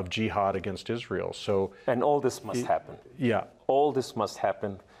of jihad against Israel. So, and all this must happen. Yeah. All this must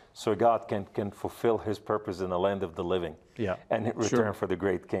happen so God can fulfill his purpose in the land of the living. Yeah. And return for the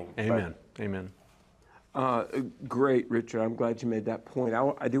great King. Amen. Amen. Great, Richard. I'm glad you made that point.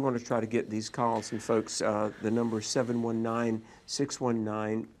 I do want to try to get these calls, and folks, the number is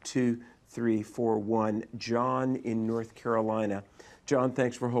 719-619-2341. John in North Carolina. John,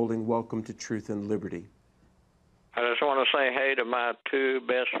 thanks for holding. Welcome to Truth and Liberty. I just want to say hey to my 2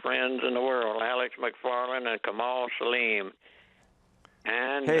 best friends in the world, Alex McFarland and Kamal Saleem.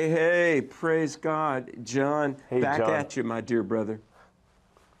 And hey, praise God. John, back John. at you, my dear brother.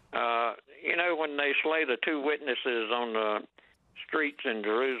 When they slay the 2 witnesses on the streets in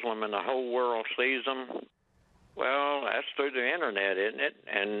Jerusalem and the whole world sees them, well, that's through the internet, isn't it?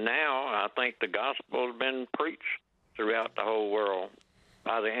 And now I think the gospel has been preached throughout the whole world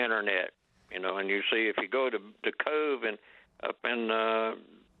by the internet. And you see, if you go to the Cove and up in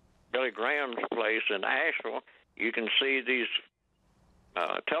Billy Graham's place in Asheville, you can see these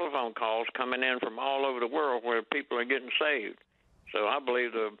telephone calls coming in from all over the world where people are getting saved. So I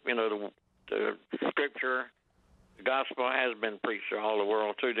believe the scripture, the gospel has been preached to all the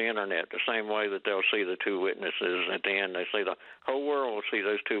world through the internet, the same way that they'll see the 2 witnesses at the end. They say the whole world will see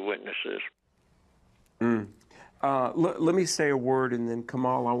those 2 witnesses. Let me say a word, and then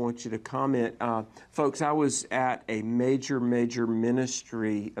Kamal, I want you to comment. Folks, I was at a major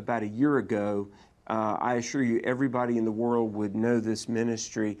ministry about a year ago. I assure you everybody in the world would know this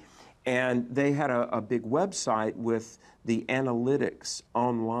ministry. And they had a big website with the analytics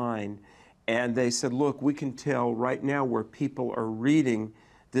online. And they said, look, we can tell right now where people are reading.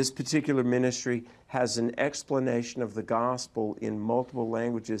 This particular ministry has an explanation of the gospel in multiple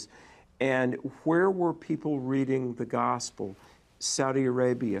languages. And where were people reading the gospel? Saudi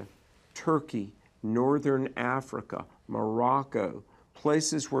Arabia, Turkey, Northern Africa, Morocco,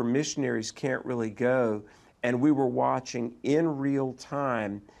 places where missionaries can't really go. And we were watching in real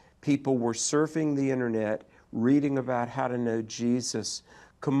time. People were surfing the internet, reading about how to know Jesus.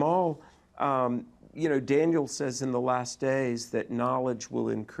 Kamal, you know, Daniel says in the last days that knowledge will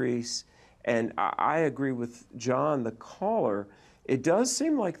increase. And I agree with John, the caller. It does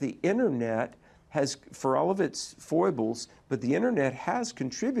seem like the internet has, for all of its foibles, but the internet has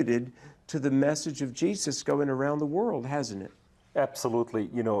contributed to the message of Jesus going around the world, hasn't it? Absolutely.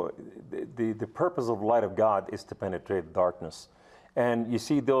 You know, the purpose of the light of God is to penetrate darkness. And you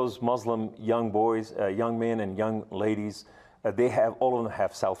see those Muslim young boys, young men and young ladies, all of them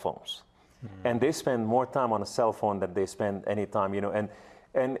have cell phones. Mm-hmm. And they spend more time on a cell phone than they spend any time, you know,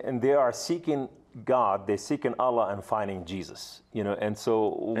 and they are seeking God, they're seeking Allah and finding Jesus, you know. And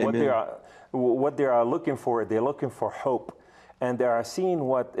so what they are looking for, they're looking for hope. And they are seeing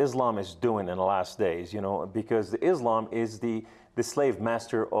what Islam is doing in the last days, you know, because Islam is the slave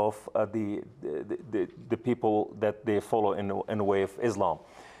master of the people that they follow in the way of Islam.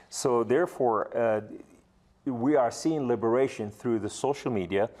 So therefore, we are seeing liberation through the social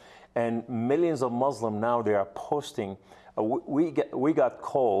media, and millions of Muslims now, they are posting. We got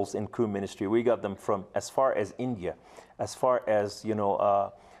calls in Crew Ministry. We got them from as far as India, as far as, you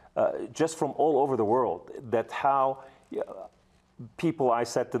know, just from all over the world, that how people, I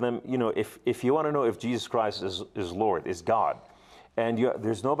said to them, you know, if you want to know if Jesus Christ is Lord, is God, and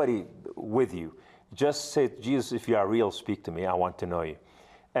there's nobody with you, just say, Jesus, if you are real, speak to me. I want to know you.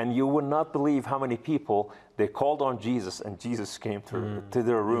 And you would not believe how many people, they called on Jesus and Jesus came to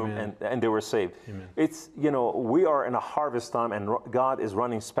their room and they were saved. Amen. It's, you know, we are in a harvest time and God is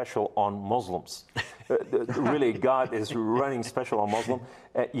running special on Muslims. Really, God is running special on Muslims.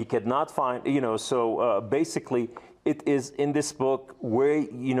 You cannot find, you know, so basically, it is in this book where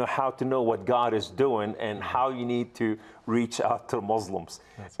you know how to know what God is doing and how you need to reach out to Muslims.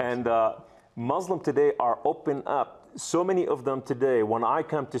 And Muslims today are open up. So many of them today, when I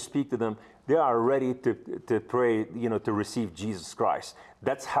come to speak to them, they are ready to pray, you know, to receive Jesus Christ.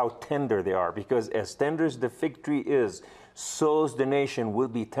 That's how tender they are, because as tender as the fig tree is, so the nation will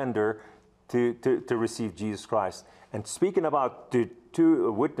be tender to receive Jesus Christ. And speaking about the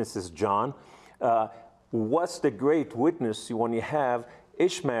two witnesses, John, what's the great witness when you have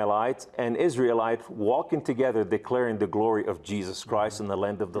Ishmaelite and Israelite walking together declaring the glory of Jesus Christ in the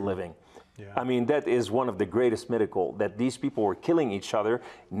land of the living? Yeah. I mean, that is one of the greatest miracles, that these people were killing each other.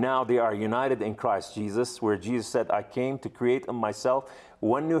 Now they are united in Christ Jesus, where Jesus said, I came to create in myself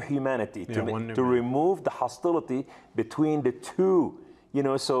one new humanity, to remove the hostility between the two. You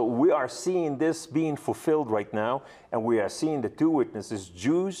know, so we are seeing this being fulfilled right now, and we are seeing the two witnesses,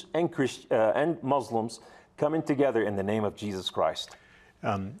 Jews and Muslims, coming together in the name of Jesus Christ.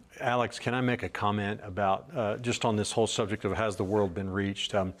 Alex, can I make a comment about just on this whole subject of has the world been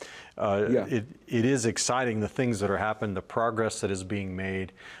reached? It is exciting, the things that are happening, the progress that is being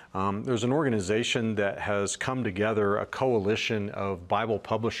made. There's an organization that has come together, a coalition of Bible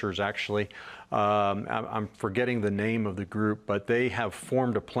publishers, actually. I'm forgetting the name of the group, but they have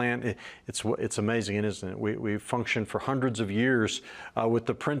formed a plan. It's amazing, isn't it? We've functioned for hundreds of years with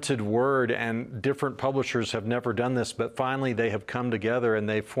the printed word, and different publishers have never done this, but finally they have come together and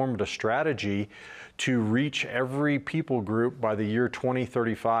they've formed a strategy to reach every people group by the year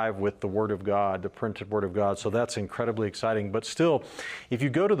 2035 with the Word of God, the printed Word of God. So that's incredibly exciting. But still, if you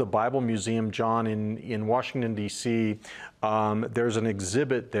go to the Bible Museum, John, in Washington, D.C., there's an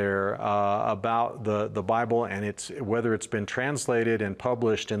exhibit there about the Bible and whether it's been translated and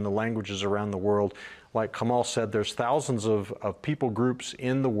published in the languages around the world. Like Kamal said, there's thousands of people groups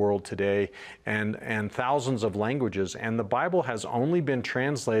in the world today and thousands of languages. And the Bible has only been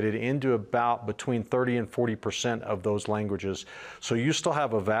translated into about between 30 and 40% of those languages. So you still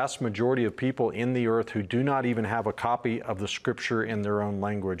have a vast majority of people in the earth who do not even have a copy of the Scripture in their own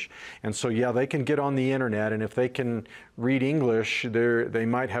language. And so, yeah, they can get on the internet, and if they can read English, they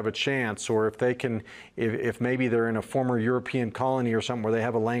might have a chance. Or if they can, if maybe they're in a former European colony or something where they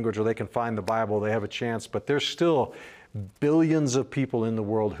have a language or they can find the Bible, they have a chance. But there's still billions of people in the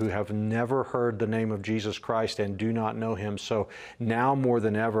world who have never heard the name of Jesus Christ and do not know Him. So now more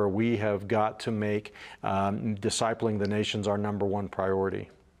than ever, we have got to make discipling the nations our #1 priority.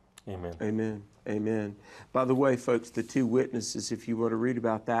 Amen. Amen. Amen. By the way, folks, the two witnesses, if you want to read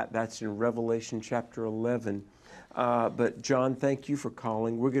about that, that's in Revelation chapter 11. But John, thank you for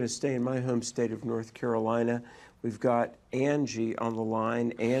calling. We're going to stay in my home state of North Carolina. We've got Angie on the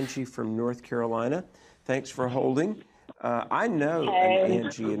line. Angie from North Carolina. Thanks for holding. I know an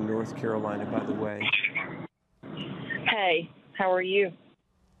Angie in North Carolina, by the way. Hey, how are you?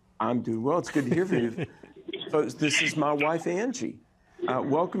 I'm doing well. It's good to hear from you. Folks, this is my wife, Angie.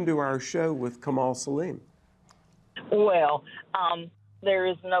 Welcome to our show with Kamal Saleem. Well, there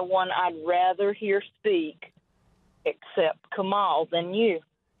is no one I'd rather hear speak except Kamal than you.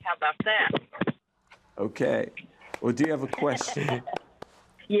 How about that? Okay. Well, do you have a question?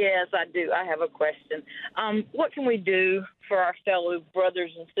 Yes, I do. I have a question. What can we do for our fellow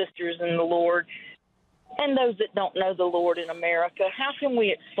brothers and sisters in the Lord and those that don't know the Lord in America? How can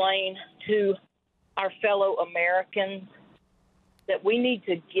we explain to our fellow Americans that we need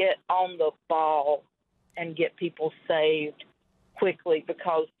to get on the ball and get people saved quickly,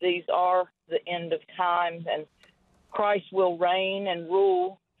 because these are the end of times and Christ will reign and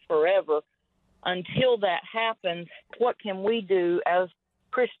rule forever. Until that happens, what can we do as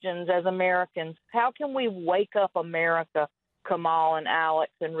Christians, as Americans? How can we wake up America, Kamal and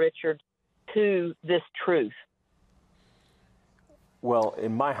Alex and Richard, to this truth? Well,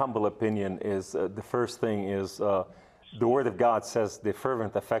 in my humble opinion, is the first thing is the Word of God says the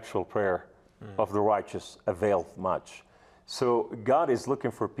fervent, effectual prayer of the righteous availeth much. So God is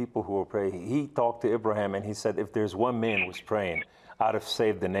looking for people who will pray. He talked to Abraham and he said, if there's one man who was praying, I'd have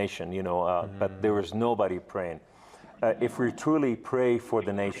saved the nation, but there was nobody praying. If we truly pray for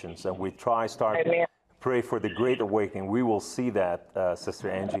the nations and we pray for the great awakening, we will see that, Sister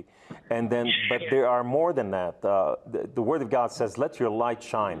Angie. And then, but there are more than that. The Word of God says, let your light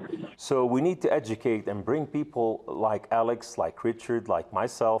shine. So we need to educate and bring people like Alex, like Richard, like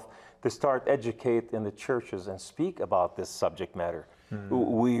myself, to start educate in the churches and speak about this subject matter.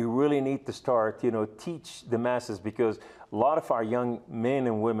 We really need to start, teach the masses, because a lot of our young men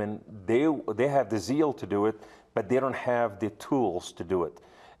and women, they have the zeal to do it, but they don't have the tools to do it.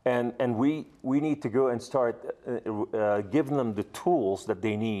 And we need to go and start giving them the tools that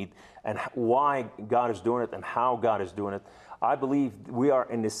they need and why God is doing it and how God is doing it. I believe we are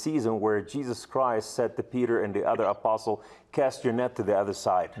in the season where Jesus Christ said to Peter and the other apostle, cast your net to the other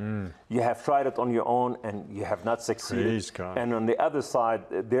side. You have tried it on your own and you have not succeeded. Praise God. And on the other side,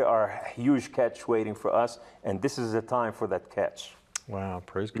 there are huge catch waiting for us, and this is the time for that catch. Wow,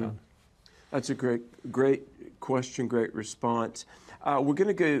 praise God. That's a great question, great response. We're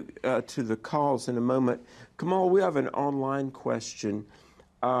going to go to the calls in a moment. Kamal, we have an online question.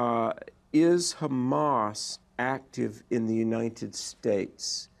 Is Hamas active in the United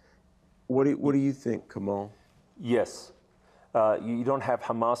States? What do you think, Kamal? Yes. You don't have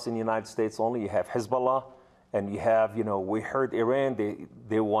Hamas in the United States only. You have Hezbollah, and you have, we heard Iran,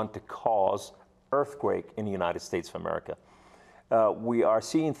 they want to cause earthquake in the United States of America. We are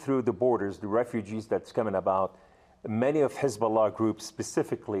seeing through the borders, the refugees that's coming about. Many of Hezbollah groups,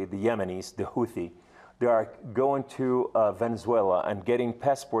 specifically the Yemenis, the Houthi, they are going to Venezuela and getting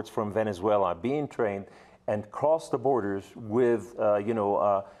passports from Venezuela, being trained, and cross the borders with,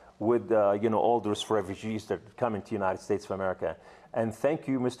 all those refugees that come into the United States of America. And thank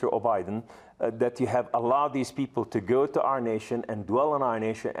you, Mr. O'Biden, that you have allowed these people to go to our nation and dwell in our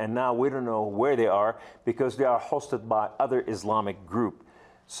nation, and now we don't know where they are because they are hosted by other Islamic group.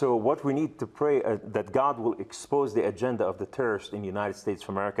 So what we need to pray that God will expose the agenda of the terrorists in the United States of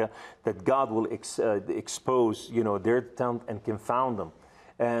America, that God will expose, their attempt and confound them,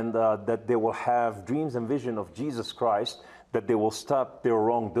 and that they will have dreams and vision of Jesus Christ, that they will stop their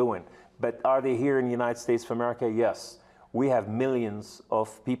wrongdoing. But are they here in the United States of America? Yes. We have millions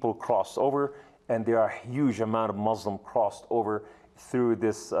of people crossed over, and there are a huge amount of Muslims crossed over through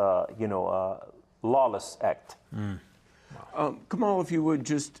this, lawless act. Kamal, if you would,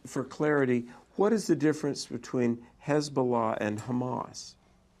 just for clarity, what is the difference between Hezbollah and Hamas?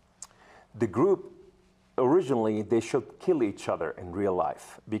 The group, originally, they should kill each other in real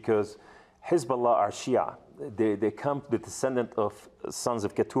life, because Hezbollah are Shia. They come the descendant of sons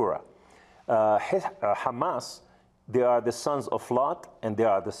of Keturah. Hamas, they are the sons of Lot, and they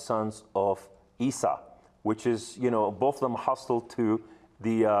are the sons of Esau, which is, both of them hostile to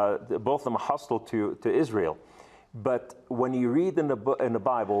to Israel. But when you read in the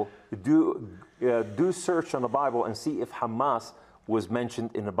Bible, do search on the Bible and see if Hamas was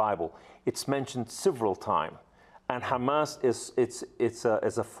mentioned in the Bible. It's mentioned several times, and Hamas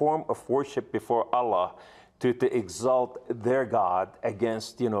is a form of worship before Allah to exalt their God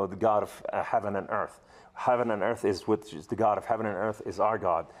against, the God of heaven and earth. Heaven and earth which is the God of heaven and earth is our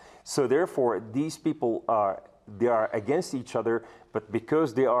God. So therefore, these people they are against each other, but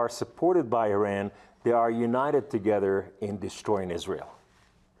because they are supported by Iran, they are united together in destroying Israel,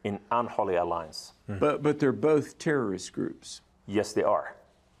 in unholy alliance. But they're both terrorist groups. Yes, they are.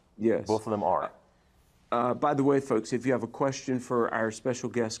 Yes. Both of them are. By the way, folks, if you have a question for our special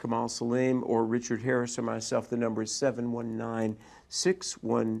guest, Kamal Saleem, or Richard Harris or myself, the number is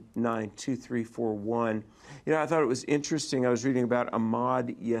 719-619-2341. I thought it was interesting. I was reading about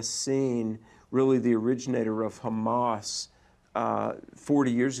Ahmad Yassin, really the originator of Hamas,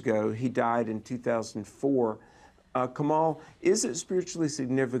 40 years ago. He died in 2004. Kamal, is it spiritually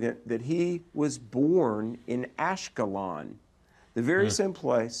significant that he was born in Ashkelon, the very same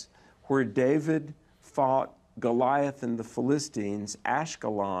place where David fought Goliath and the Philistines?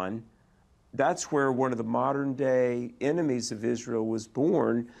 Ashkelon, that's where one of the modern-day enemies of Israel was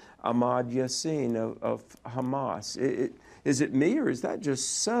born, Ahmad Yassin of Hamas. Is it me, or is that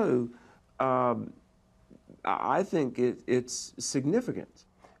just so? I think it's significant.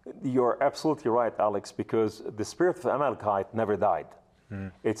 You're absolutely right, Alex, because the spirit of Amalekite never died.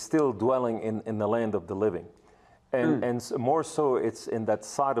 It's still dwelling in the land of the living. And more so, it's in that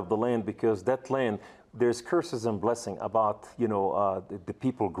side of the land, because that land, there's curses and blessing about, the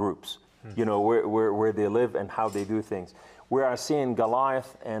people groups, where they live and how they do things. We are seeing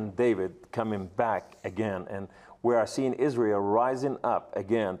Goliath and David coming back again, and we are seeing Israel rising up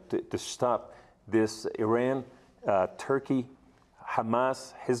again to stop this Iran, Turkey,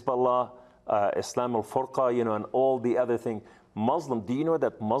 Hamas, Hezbollah, Islam al-Furqa, and all the other things. Do you know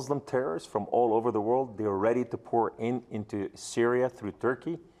that Muslim terrorists from all over the world, they're ready to pour into Syria through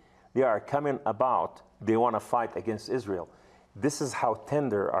Turkey? They are coming about. They want to fight against Israel. This is how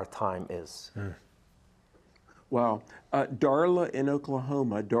tender our time is. Wow. Darla in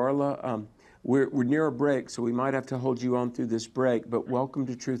Oklahoma. Darla, we're near a break, so we might have to hold you on through this break, but welcome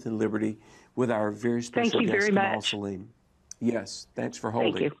to Truth and Liberty with our very special guest, Kamal Saleem. Yes, thanks for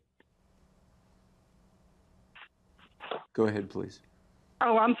holding. Thank you. Go ahead, please.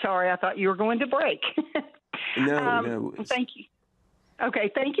 Oh, I'm sorry. I thought you were going to break. No. Thank you. Okay,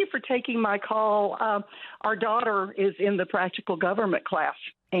 thank you for taking my call. Our daughter is in the practical government class,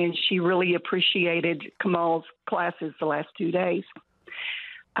 and she really appreciated Kamal's classes the last 2 days.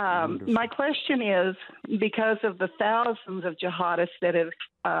 My question is, because of the thousands of jihadists that have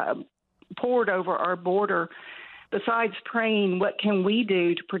poured over our border, besides praying, what can we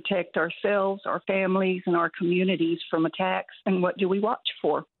do to protect ourselves, our families, and our communities from attacks, and what do we watch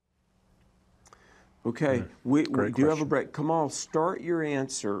for? Okay, we do have a break. Kamal, start your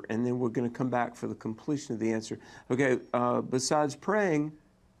answer, and then we're going to come back for the completion of the answer. Okay, besides praying,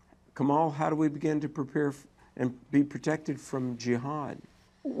 Kamal, how do we begin to prepare and be protected from jihad?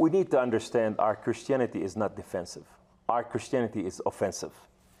 We need to understand our Christianity is not defensive. Our Christianity is offensive.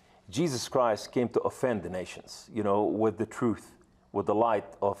 Jesus Christ came to offend the nations, with the truth, with the light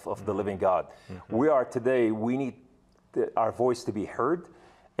of the living God. We need our voice to be heard,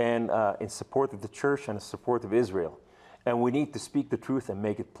 and in support of the church and in support of Israel. And we need to speak the truth and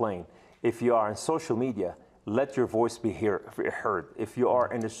make it plain. If you are on social media, let your voice be heard. If you are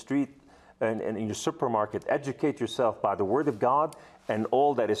in the street and in your supermarket, educate yourself by the Word of God and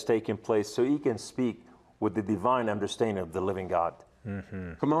all that is taking place, so you can speak with the divine understanding of the living God.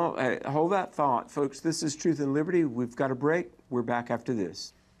 Come on, hold that thought, folks. This is Truth and Liberty. We've got a break. We're back after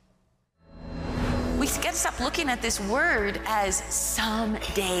this. We gotta stop looking at this word as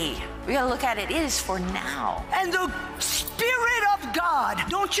someday. We gotta look at it is for now. And the Spirit of God,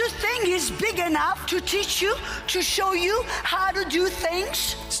 don't you think is big enough to teach you, to show you how to do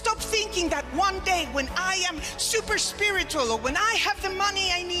things? Stop thinking that one day when I am super spiritual or when I have the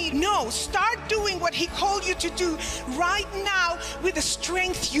money I need. No, start doing what He called you to do right now with the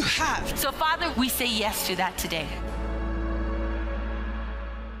strength you have. So, Father, we say yes to that today.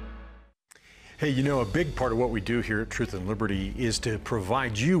 Hey, a big part of what we do here at Truth and Liberty is to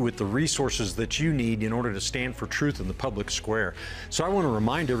provide you with the resources that you need in order to stand for truth in the public square. So I want to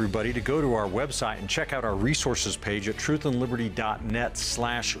remind everybody to go to our website and check out our resources page at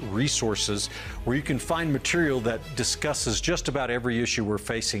truthandliberty.net/resources, where you can find material that discusses just about every issue we're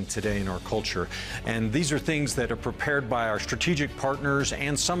facing today in our culture. And these are things that are prepared by our strategic partners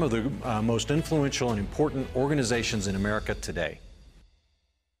and some of the most influential and important organizations in America today.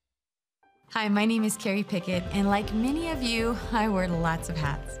 Hi, my name is Carrie Pickett, and like many of you, I wear lots of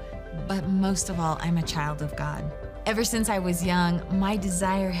hats. But most of all, I'm a child of God. Ever since I was young, my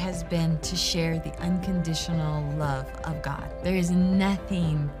desire has been to share the unconditional love of God. There is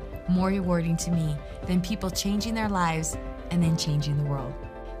nothing more rewarding to me than people changing their lives and then changing the world.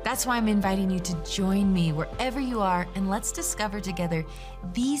 That's why I'm inviting you to join me wherever you are, and let's discover together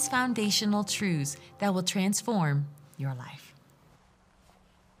these foundational truths that will transform your life.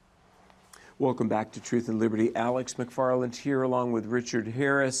 Welcome back to Truth and Liberty. Alex McFarland here along with Richard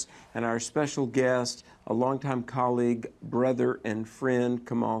Harris and our special guest, a longtime colleague, brother, and friend,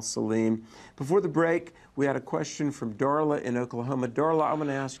 Kamal Saleem. Before the break, we had a question from Darla in Oklahoma. Darla, I'm going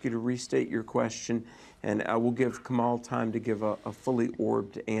to ask you to restate your question, and I will give Kamal time to give a fully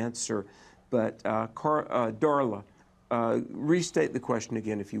orbed answer. But Darla, restate the question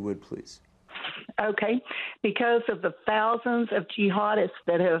again, if you would, please. Okay. Because of the thousands of jihadists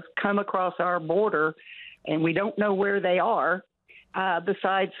that have come across our border, and we don't know where they are,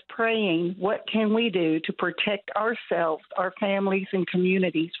 besides praying, what can we do to protect ourselves, our families, and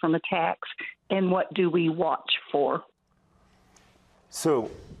communities from attacks, and what do we watch for?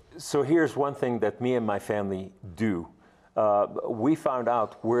 So here's one thing that me and my family do. We found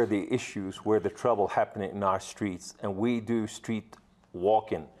out where the issues, where the trouble happening in our streets, and we do street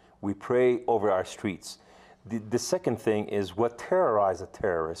walking. We pray over our streets. The second thing is what terrorizes a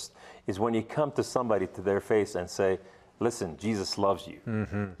terrorist is when you come to somebody to their face and say, listen, Jesus loves you.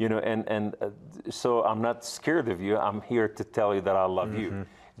 Mm-hmm. You know, and so I'm not scared of you. I'm here to tell you that I love you.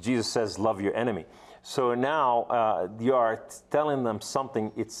 Jesus says, love your enemy. So now you are telling them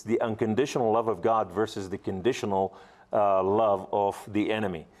something. It's the unconditional love of God versus the conditional love of the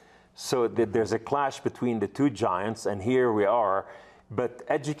enemy. So there's a clash between the two giants, and here we are. But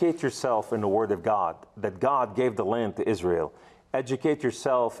educate yourself in the Word of God, that God gave the land to Israel. Educate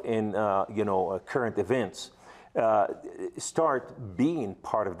yourself in, current events. Start being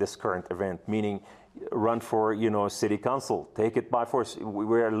part of this current event, meaning run for, city council. Take it by force.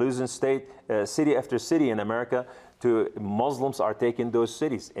 We are losing city after city in America to Muslims are taking those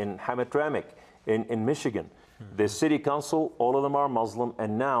cities. In Hamtramck, in Michigan. The city council, all of them are Muslim,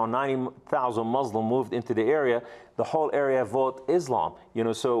 and now 90,000 Muslim moved into the area. The whole area vote Islam.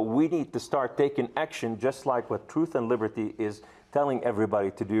 So we need to start taking action, just like what Truth and Liberty is telling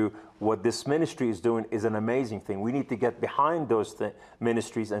everybody to do. What this ministry is doing is an amazing thing. We need to get behind those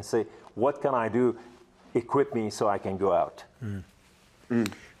ministries and say, what can I do? Equip me so I can go out.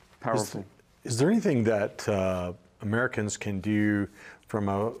 Powerful. Is there anything that Americans can do from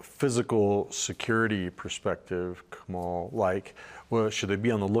a physical security perspective, Kamal? Like, well, should they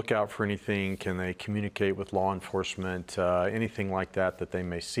be on the lookout for anything? Can they communicate with law enforcement? Anything like that they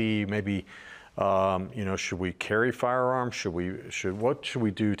may see? Maybe, should we carry firearms? What should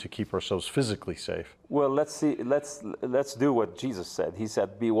we do to keep ourselves physically safe? Well, let's do what Jesus said. He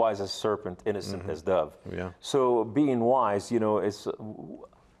said, "Be wise as serpent, innocent as dove." Yeah. So being wise, is.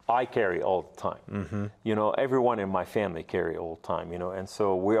 I carry all the time. Everyone in my family carry all the time, and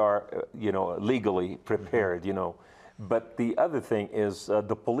so we are, legally prepared, But the other thing is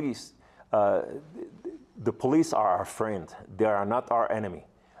the police. The police are our friend. They are not our enemy.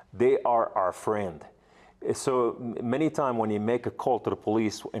 They are our friend. So many times when you make a call to the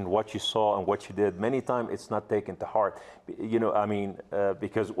police and what you saw and what you did, many times it's not taken to heart.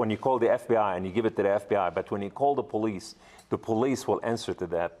 Because when you call the FBI and you give it to the FBI, but when you call the police will answer to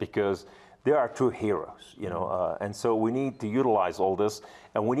that because they are true heroes, and so we need to utilize all this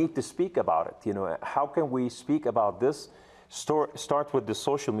and we need to speak about it. How can we speak about this? Start with the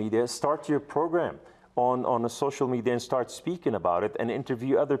social media, start your program on the social media and start speaking about it and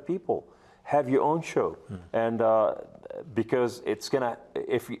interview other people. Have your own show, and because it's gonna,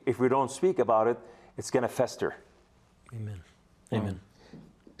 if we don't speak about it, it's gonna fester. Amen. Amen.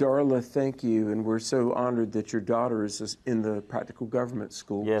 Darla, thank you, and we're so honored that your daughter is in the Practical Government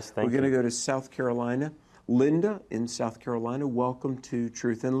School. Yes, thank you. We're going to go to South Carolina. Linda in South Carolina, welcome to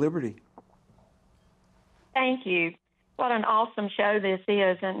Truth and Liberty. Thank you. What an awesome show this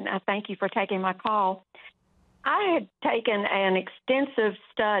is, and thank you for taking my call. I had taken an extensive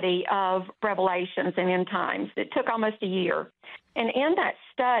study of Revelations and end times. It took almost a year. And in that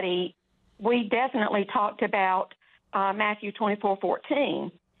study, we definitely talked about Matthew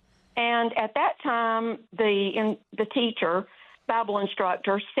 24:14. And at that time, the teacher, Bible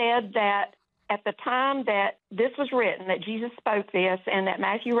instructor, said that at the time that this was written, that Jesus spoke this and that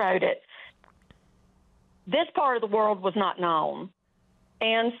Matthew wrote it, this part of the world was not known.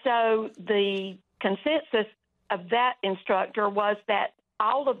 And so the consensus of that instructor was that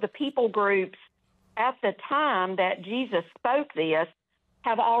all of the people groups at the time that Jesus spoke this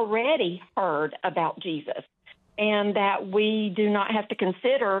have already heard about Jesus, and that we do not have to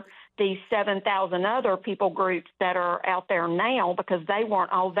consider these 7,000 other people groups that are out there now because they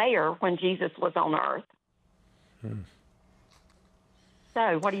weren't all there when Jesus was on earth.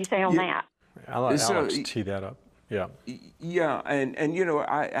 so. What do you say on that? I'll let Alex tee that up. Yeah. Yeah, and you know,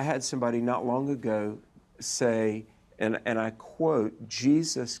 I had somebody not long ago say, and I quote,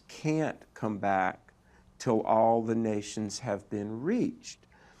 Jesus can't come back till all the nations have been reached.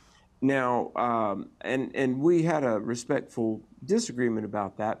 Now, and we had a respectful disagreement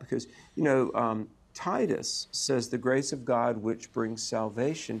about that because, you know, Titus says the grace of God which brings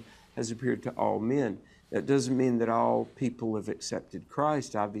salvation has appeared to all men. That doesn't mean that all people have accepted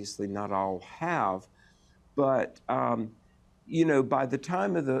Christ. Obviously, not all have. But, you know, by the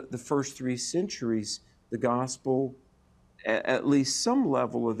time of the first 3 centuries, the gospel, at least some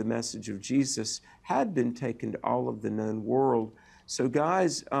level of the message of Jesus, had been taken to all of the known world. So,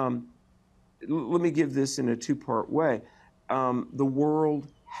 guys, let me give this in a 2-part way. The world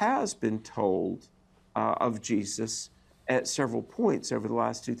has been told of Jesus at several points over the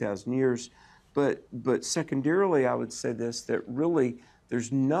last 2,000 years. But secondarily, I would say this, that really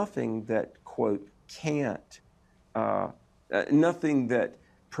there's nothing that, quote, can't, nothing that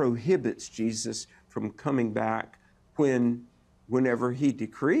prohibits Jesus from coming back whenever he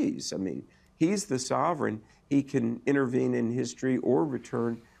decrees. I mean, he's the sovereign. He can intervene in history or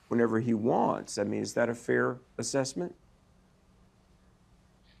return whenever he wants. I mean, is that a fair assessment?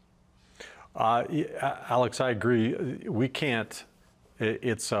 Alex, I agree. We can't,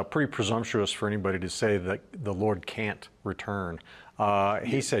 it's pretty presumptuous for anybody to say that the Lord can't return.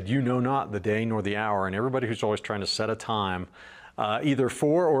 He said, you know not the day nor the hour, and everybody who's always trying to set a time either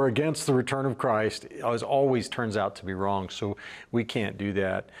for or against the return of Christ always turns out to be wrong, so we can't do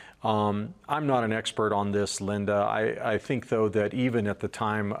that. I'm not an expert on this, Linda. I think, though, that even at the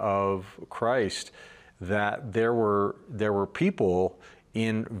time of Christ, that there were people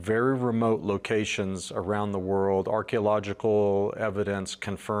in very remote locations around the world. Archaeological evidence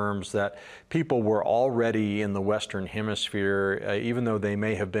confirms that people were already in the Western Hemisphere, even though they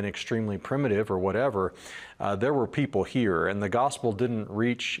may have been extremely primitive or whatever. There were people here, and the gospel didn't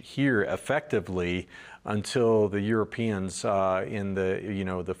reach here effectively until the Europeans in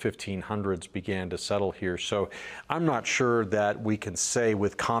the 1500s began to settle here. So I'm not sure that we can say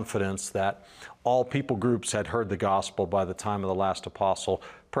with confidence that all people groups had heard the gospel by the time of the last apostle.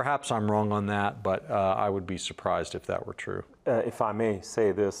 Perhaps I'm wrong on that, but I would be surprised if that were true. If I may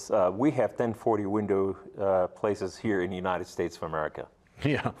say this, we have 1040 window places here in the United States of America.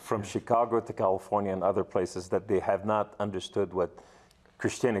 Yeah. From Chicago to California and other places that they have not understood what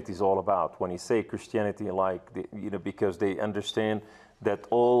Christianity is all about. When you say Christianity, because they understand that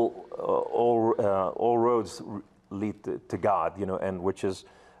all roads lead to God, and which is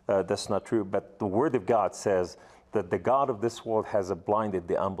that's not true. But the Word of God says that the God of this world has blinded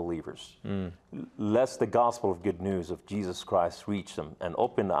the unbelievers. Lest the gospel of good news of Jesus Christ reach them and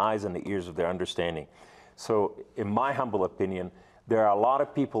open the eyes and the ears of their understanding. So, in my humble opinion, there are a lot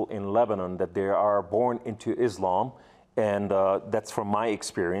of people in Lebanon that they are born into Islam, and that's from my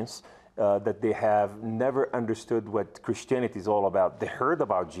experience, that they have never understood what Christianity is all about. They heard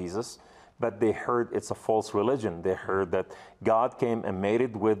about Jesus, but they heard it's a false religion. They heard that God came and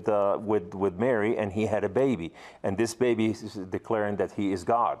mated with Mary, and he had a baby, and this baby is declaring that he is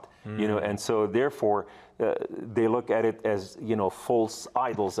God. And so therefore they look at it as false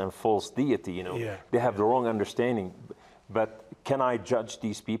idols and false deity. They have the wrong understanding. But can I judge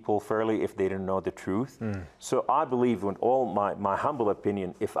these people fairly if they didn't know the truth? So I believe, with all my humble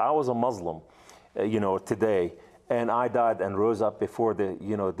opinion, if I was a Muslim, today, and I died and rose up before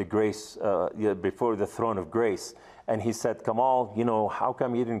the grace, before the throne of grace, and he said, Kamal, how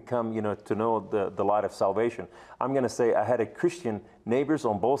come you didn't come, to know the light of salvation? I'm going to say I had a Christian neighbors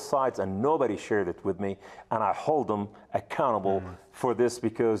on both sides, and nobody shared it with me, and I hold them accountable for this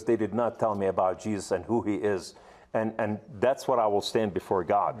because they did not tell me about Jesus and who he is. And that's what I will stand before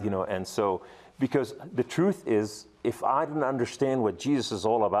God, and so, because the truth is, if I didn't understand what Jesus is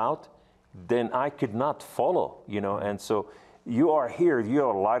all about, then I could not follow, and so you are here, you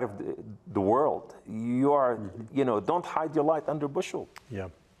are the light of the world. You are, don't hide your light under a bushel. Yeah.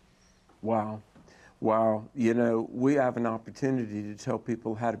 Wow. We have an opportunity to tell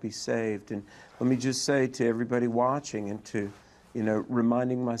people how to be saved. And let me just say to everybody watching, and to,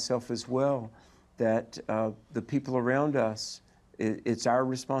 reminding myself as well, that the people around us, it's our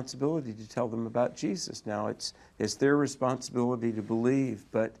responsibility to tell them about Jesus. Now, it's their responsibility to believe,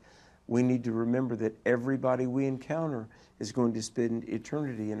 but we need to remember that everybody we encounter is going to spend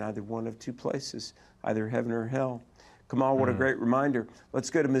eternity in either one of two places, either heaven or hell. Kamal, what a great reminder. Let's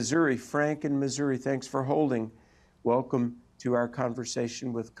go to Missouri. Frank in Missouri, thanks for holding. Welcome to our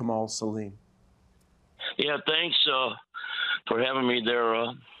conversation with Kamal Saleem. Yeah, thanks for having me there,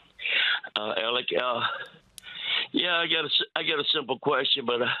 Alec. Yeah, I got a simple question,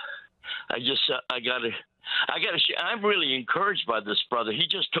 but I'm really encouraged by this brother. He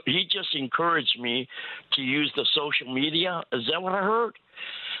just encouraged me to use the social media. Is that what I heard?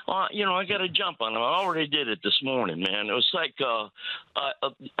 I got to jump on him. I already did it this morning, man. It was like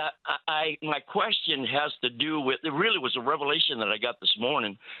my question has to do with, it really was a revelation that I got this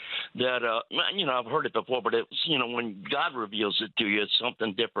morning that, I've heard it before, but it's, when God reveals it to you, it's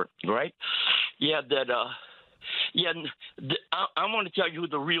something different, right? Yeah, I want to tell you who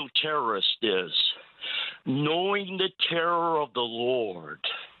the real terrorist is. Knowing the terror of the Lord,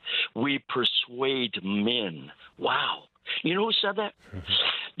 we persuade men. Wow. You know who said that?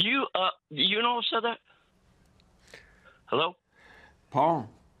 You know who said that? Hello? Paul.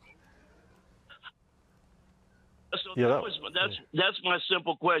 So that's my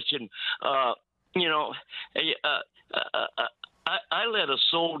simple question. I led a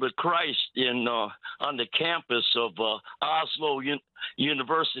soul to Christ on the campus of Oslo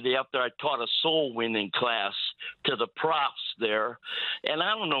University after I taught a soul winning class to the profs there, and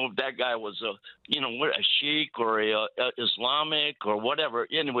I don't know if that guy was a sheikh or a Islamic or whatever.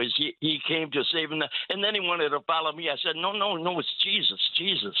 Anyways, he came to save him, and then he wanted to follow me. I said, no, it's Jesus.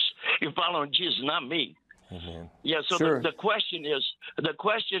 You're following Jesus, not me. Amen. Yeah. So sure. the question is the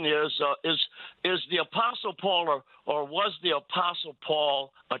Apostle Paul or was the Apostle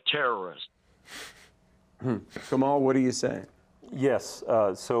Paul a terrorist? Kamal, what do you say? Yes.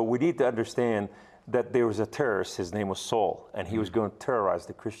 So we need to understand that there was a terrorist. His name was Saul, and he was going to terrorize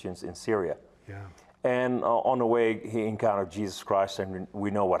the Christians in Syria. Yeah. And on the way, he encountered Jesus Christ, and we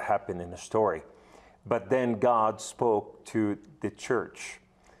know what happened in the story. But then God spoke to the church,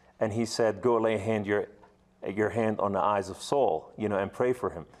 and he said, "Go lay your hand on the eyes of Saul, and pray for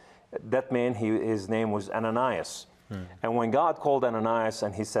him." That man, his name was Ananias. And when God called Ananias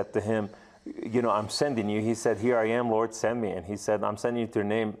and he said to him, "I'm sending you," he said, "Here I am, Lord, send me." And he said, "I'm sending you to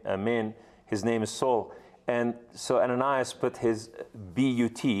a man, his name is Saul." And so Ananias put his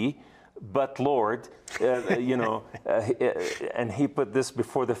B-U-T, but Lord, and he put this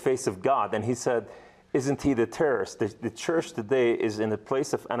before the face of God. And he said, isn't he the terrorist? The church today is in the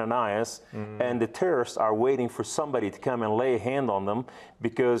place of Ananias, and the terrorists are waiting for somebody to come and lay a hand on them,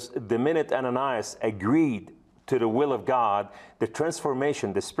 because the minute Ananias agreed to the will of God, the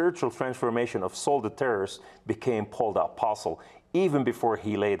spiritual transformation of Saul the terrorist became Paul the apostle, even before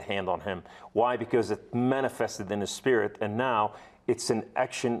he laid hand on him. Why? Because it manifested in the spirit, and now it's in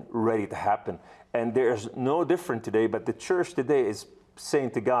action ready to happen. And there's no different today, but the church today is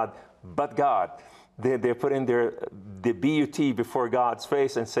saying to God, but God. They're putting the B-U-T before God's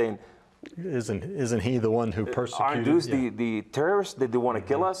face and saying, Isn't he the one who persecuted? Aren't those the terrorists that they want to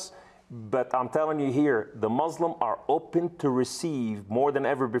kill us? But I'm telling you here, the Muslims are open to receive more than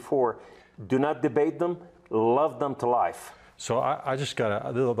ever before. Do not debate them, love them to life. So I just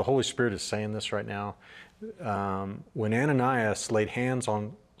got the Holy Spirit is saying this right now. When Ananias laid hands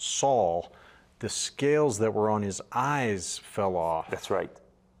on Saul, the scales that were on his eyes fell off. That's right.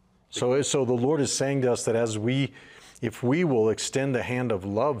 So the Lord is saying to us that if we will extend the hand of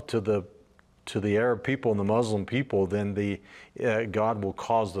love to the Arab people and the Muslim people, then God will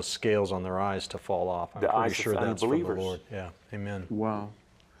cause the scales on their eyes to fall off. I'm pretty sure that's from the Lord. Yeah, amen. Wow.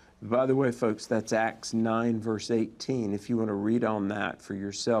 By the way, folks, that's Acts 9, verse 18, if you want to read on that for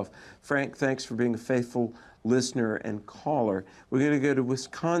yourself. Frank, thanks for being a faithful listener and caller. We're going to go to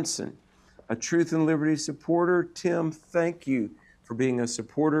Wisconsin. A Truth and Liberty supporter, Tim, thank you for being a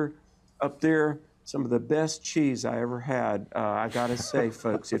supporter up there. Some of the best cheese I ever had. I got to say,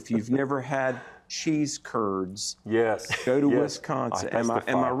 folks, if you've never had cheese curds, go to Wisconsin. Am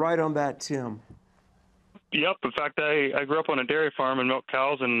I right on that, Tim? Yep. In fact, I grew up on a dairy farm and milked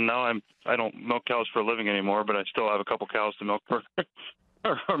cows, and now I don't milk cows for a living anymore, but I still have a couple cows to milk for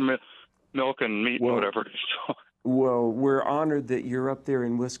or milk and meat and whatever. So. Well, we're honored that you're up there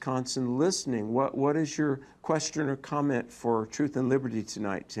in Wisconsin listening. What is your question or comment for Truth and Liberty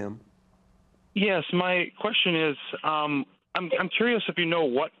tonight, Tim? Yes, my question is, I'm curious if you know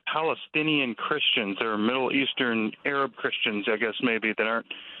what Palestinian Christians or Middle Eastern Arab Christians, I guess maybe, that aren't,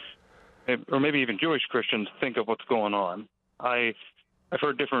 or maybe even Jewish Christians, think of what's going on. I've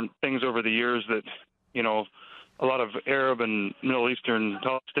heard different things over the years that, a lot of Arab and Middle Eastern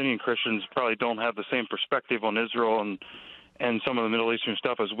Palestinian Christians probably don't have the same perspective on Israel and some of the Middle Eastern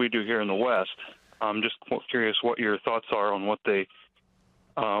stuff as we do here in the West. I'm just curious what your thoughts are on what they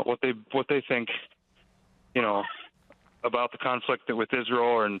think, about the conflict with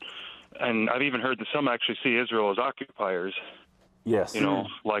Israel, and I've even heard that some actually see Israel as occupiers. Yes.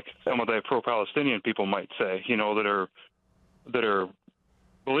 Like some of the pro-Palestinian people might say, that are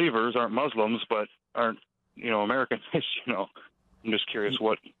believers, aren't Muslims, but aren't American is, I'm just curious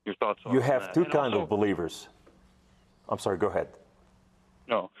what your thoughts are. You on have that. two And kinds also- of believers. I'm sorry, go ahead.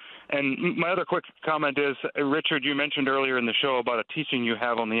 No. And my other quick comment is, Richard, you mentioned earlier in the show about a teaching you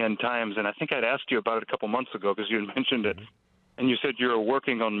have on the end times, and I think I'd asked you about it a couple months ago because you had mentioned it, and you said you were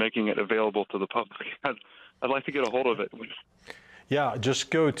working on making it available to the public. I'd like to get a hold of it. Yeah,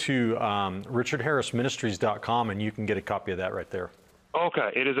 just go to richardharrisministries.com and you can get a copy of that right there.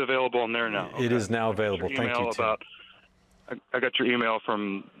 Okay, it is available on there now. Okay. It is now available. Thank you, Tim. I got your email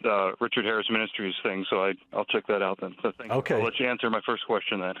from the Richard Harris Ministries thing, so I'll check that out then. So thank you. Okay. I'll let you answer my first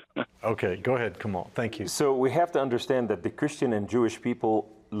question then. Okay, go ahead, Kamal. Thank you. So we have to understand that the Christian and Jewish people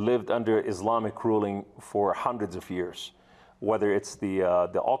lived under Islamic ruling for hundreds of years, whether it's the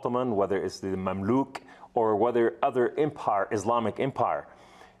Ottoman, whether it's the Mamluk, or whether other Islamic empire.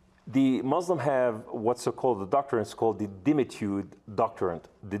 The Muslim have what's called the doctrine. It's called the Dimitude doctrine.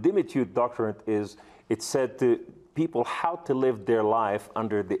 The Dimitude doctrine is, it said to people how to live their life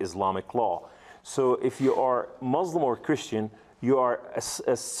under the Islamic law. So if you are Muslim or Christian, you are a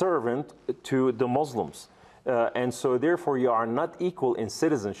servant to the Muslims. And so therefore you are not equal in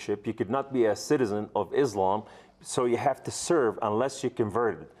citizenship. You could not be a citizen of Islam, so you have to serve unless you're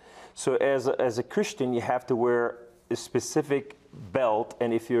converted. So as a Christian, you have to wear a specific belt,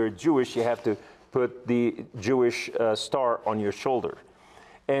 and if you're Jewish, you have to put the Jewish star on your shoulder.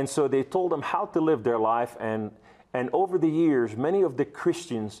 And so they told them how to live their life, and over the years, many of the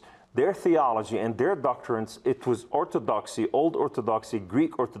Christians, their theology and their doctrines, it was Orthodoxy, Old Orthodoxy,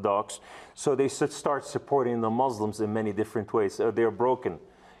 Greek Orthodox, so they start supporting the Muslims in many different ways. So they're broken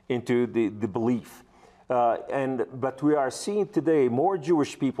into the belief. But we are seeing today more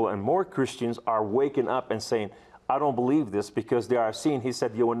Jewish people and more Christians are waking up and saying, I don't believe this, because they are seeing, he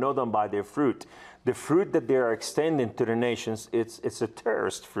said, you will know them by their fruit. The fruit that they are extending to the nations, it's a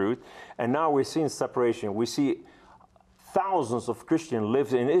terrorist fruit. And now we're seeing separation. We see thousands of Christians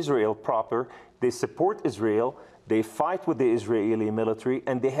live in Israel proper. They support Israel. They fight with the Israeli military.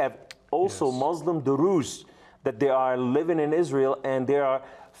 And they have also Muslim Druze that they are living in Israel and they are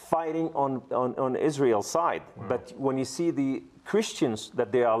fighting on Israel's side. Wow. But when you see the Christians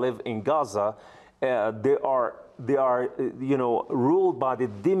that they are live in Gaza, they are ruled by the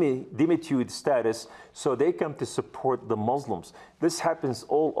Dimitude status, so they come to support the Muslims. This happens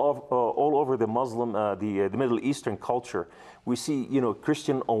all over the Muslim, the Middle Eastern culture. We see,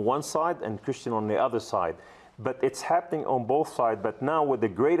 Christian on one side and Christian on the other side, but it's happening on both sides. But now with the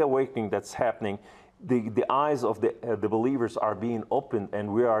great awakening that's happening, the eyes of the believers are being opened,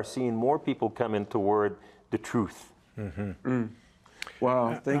 and we are seeing more people coming toward the truth. Mm-hmm. Mm.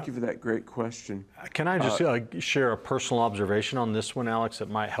 Wow, thank you for that great question. Can I just share a personal observation on this one, Alex, that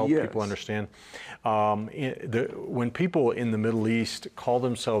might help people understand? When people in the Middle East call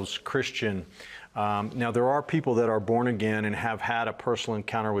themselves Christian, now there are people that are born again and have had a personal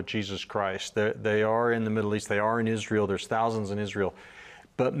encounter with Jesus Christ. They are in the Middle East, they are in Israel, there's thousands in Israel.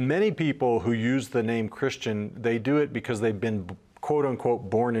 But many people who use the name Christian, they do it because they've been quote unquote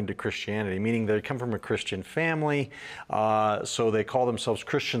born into Christianity, meaning they come from a Christian family, so they call themselves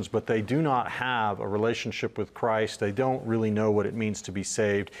Christians, but they do not have a relationship with Christ. They don't really know what it means to be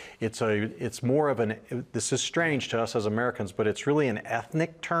saved. It's more of this is strange to us as Americans, but it's really an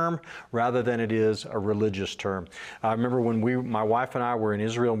ethnic term rather than it is a religious term. I remember when my wife and I were in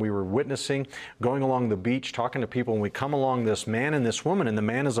Israel and we were witnessing, going along the beach, talking to people, and we come along this man and this woman, and the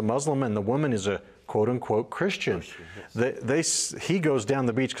man is a Muslim and the woman is a quote-unquote Christian. He goes down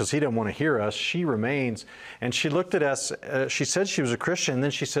the beach because he didn't want to hear us. She remains, and she looked at us. She said she was a Christian, and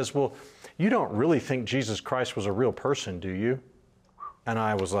then she says, well, you don't really think Jesus Christ was a real person, do you? And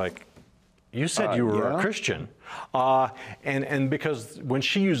I was like, you said you were a Christian. And because when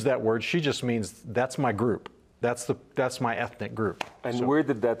she used that word, she just means that's my group. That's my ethnic group. And where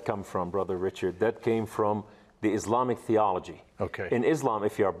did that come from, Brother Richard? That came from the Islamic theology. Okay. In Islam,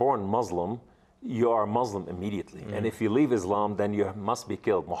 if you are born Muslim, you are Muslim immediately. And if you leave Islam, then you must be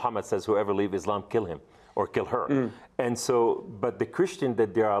killed. Muhammad says, whoever leave Islam, kill him or kill her. And so, but the Christian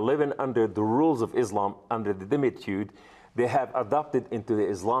that they are living under the rules of Islam, under the Dimitude, they have adopted into the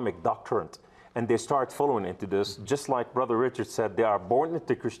Islamic doctrine. And they start following into this. Just like Brother Richard said, they are born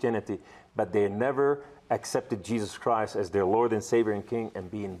into Christianity, but they never accepted Jesus Christ as their Lord and Savior and King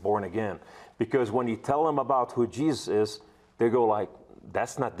and being born again. Because when you tell them about who Jesus is, they go like,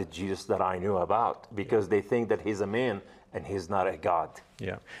 that's not the Jesus that I knew about, because they think that he's a man and he's not a God.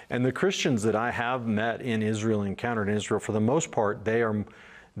 Yeah, and the Christians that I have met in Israel, encountered in Israel, for the most part,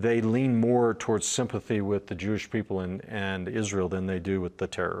 they lean more towards sympathy with the Jewish people and Israel than they do with the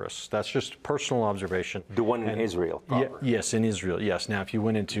terrorists. That's just personal observation. The one in Israel, proper. Yes, in Israel, yes. Now, if you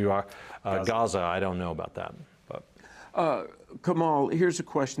went into Gaza, I don't know about that. But. Kamal, here's a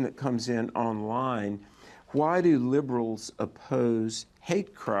question that comes in online. Why do liberals oppose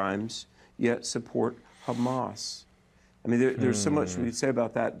hate crimes yet support Hamas? I mean, there's so much we could say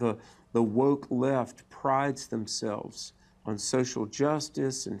about that. The woke left prides themselves on social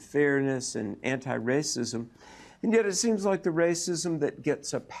justice and fairness and anti-racism, and yet it seems like the racism that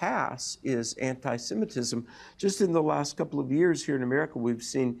gets a pass is anti-Semitism. Just in the last couple of years here in America, we've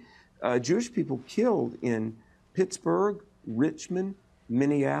seen Jewish people killed in Pittsburgh, Richmond,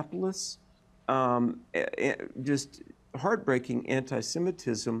 Minneapolis, just heartbreaking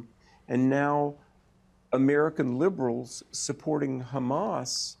anti-Semitism, and now American liberals supporting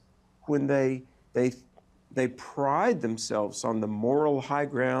Hamas when they pride themselves on the moral high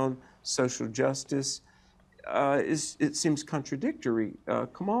ground, social justice. It seems contradictory.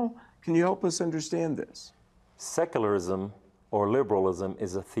 Kamal, can you help us understand this? Secularism or liberalism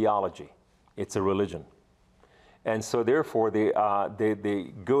is a theology. It's a religion. And so therefore they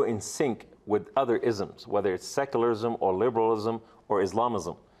go in sync with other isms, whether it's secularism or liberalism or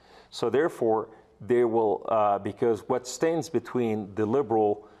Islamism. So therefore they will, because what stands between the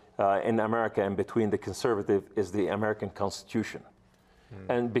liberal in America and between the conservative is the American Constitution.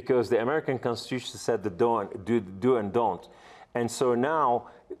 And because the American Constitution said the do and don't. And so now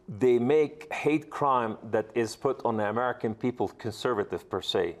they make hate crime that is put on the American people conservative per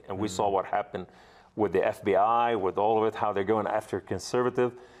se. And we saw what happened with the FBI, with all of it, how they're going after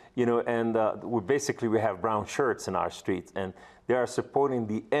conservative, you know, and we have brown shirts in our streets, and they are supporting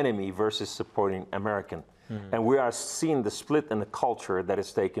the enemy versus supporting American. And we are seeing the split in the culture that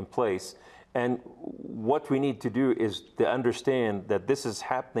is taking place. And what we need to do is to understand that this is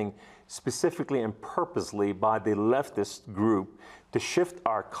happening specifically and purposely by the leftist group to shift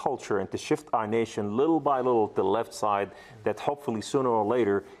our culture and to shift our nation little by little to the left side, that hopefully sooner or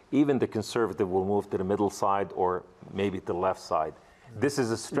later, even the conservative will move to the middle side or maybe to the left side. This is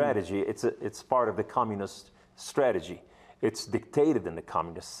a strategy. It's part of the communist strategy. It's dictated in the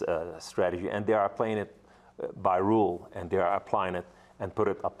communist strategy, and they are playing it by rule, and they are applying it and put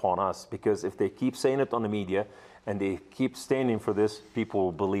it upon us. Because if they keep saying it on the media and they keep standing for this, people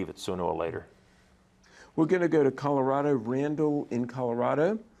will believe it sooner or later. We're going to go to Colorado. Randall in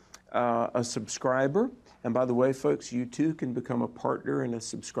Colorado, a subscriber. And by the way, folks, you too can become a partner and a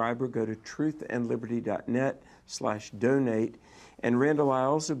subscriber. Go to truthandliberty.net/donate. And Randall, I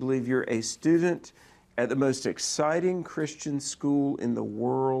also believe you're a student at the most exciting Christian school in the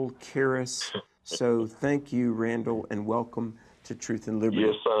world, Charis. So thank you, Randall, and welcome to Truth and Liberty.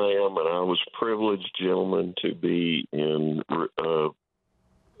 Yes, I am, and I was privileged, gentlemen, to be in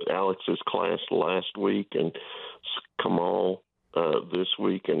Alex's class last week and Kamal this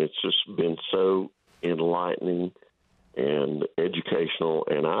week, and it's just been so enlightening and educational.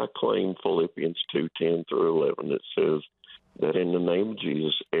 And I claim Philippians 2:10 through 11 that says that in the name of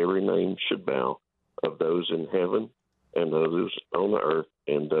Jesus, every name should bow, of those in heaven and those on the earth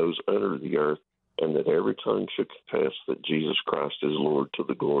and those under the earth, and that every tongue should confess that Jesus Christ is Lord, to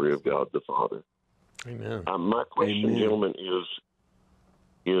the glory of God the Father. Amen. My question, gentlemen,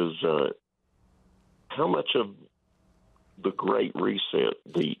 is how much of the Great Reset,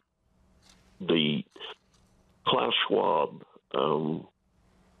 the Klaus Schwab,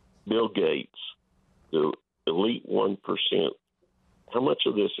 Bill Gates, the elite 1%, how much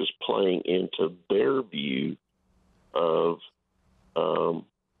of this is playing into their view of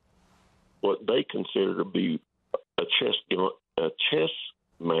what they consider to be a chess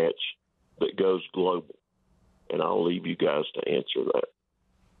match that goes global? And I'll leave you guys to answer that.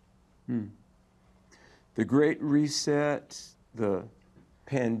 The Great Reset, the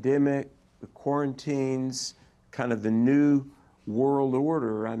pandemic, the quarantines, kind of the new world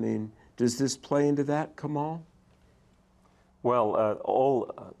order. I mean, does this play into that, Kamal? Well,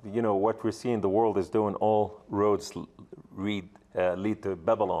 what we're seeing the world is doing, all roads lead to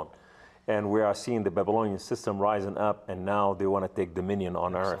Babylon. And we are seeing the Babylonian system rising up, and now they want to take dominion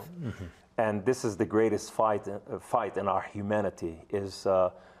on earth. And this is the greatest fight in our humanity, is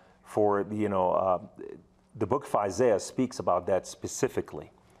the book of Isaiah speaks about that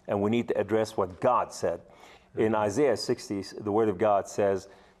specifically. And we need to address what God said. In Isaiah 60, the word of God says,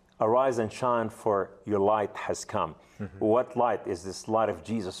 "Arise and shine, for your light has come." What light is this? Light of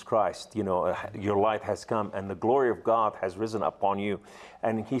Jesus Christ. Your light has come, and the glory of God has risen upon you.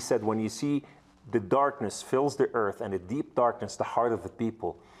 And he said, when you see the darkness fills the earth and the deep darkness the heart of the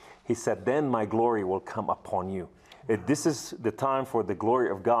people, he said, then my glory will come upon you. This is the time for the glory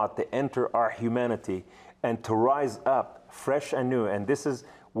of God to enter our humanity and to rise up fresh and new. And this is,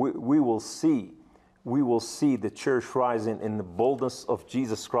 we will see the church rising in the boldness of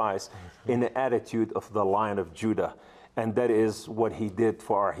Jesus Christ, in the attitude of the Lion of Judah. And that is what he did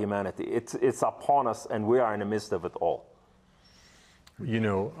for our humanity. It's upon us, and we are in the midst of it all. You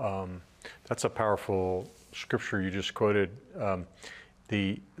know, that's a powerful scripture you just quoted.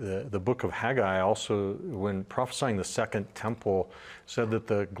 The book of Haggai also, when prophesying the second temple, said that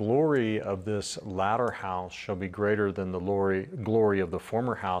the glory of this latter house shall be greater than the glory of the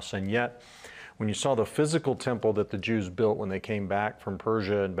former house. And yet, when you saw the physical temple that the Jews built when they came back from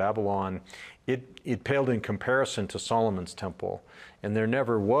Persia and Babylon, it paled in comparison to Solomon's temple. And there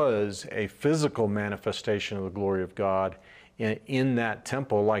never was a physical manifestation of the glory of God in that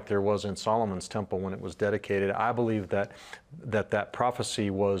temple like there was in Solomon's temple when it was dedicated. I believe that prophecy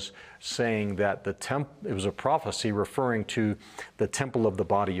was saying that it was a prophecy referring to the temple of the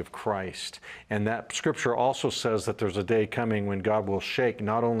body of Christ. And that scripture also says that there's a day coming when God will shake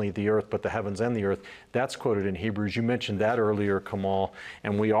not only the earth but the heavens and the earth. That's quoted in Hebrews. You mentioned that earlier, Kamal,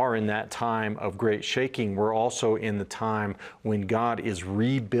 and we are in that time of great shaking. We're also in the time when God is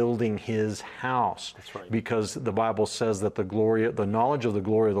rebuilding his house. That's right. Because the Bible says that the knowledge of the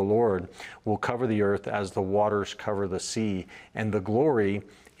glory of the Lord will cover the earth as the waters cover the sea. And the glory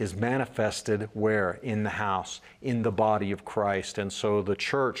is manifested where? In the house, in the body of Christ. And so the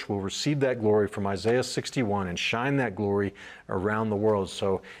church will receive that glory from Isaiah 61 and shine that glory around the world.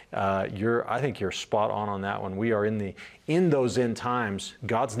 So I think you're spot on that one. We are in those end times.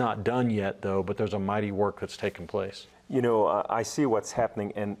 God's not done yet, though, but there's a mighty work that's taken place. You know, I see what's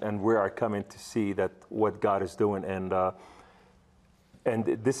happening, and we are coming to see that what God is doing. And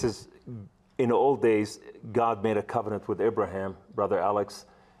this is, in the old days, God made a covenant with Abraham, Brother Alex,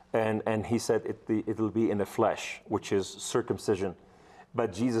 and he said it'll be in the flesh, which is circumcision.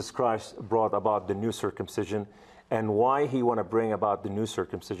 But Jesus Christ brought about the new circumcision. And why he want to bring about the new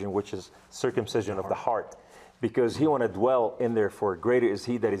circumcision, which is circumcision of the heart? Because he want to dwell in there, for greater is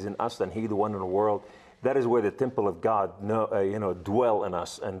he that is in us than he the one in the world. That is where the temple of God dwell in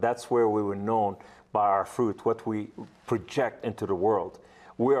us. And that's where we were known by our fruit, what we project into the world.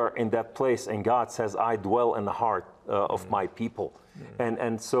 We are in that place, and God says, I dwell in the heart of my people.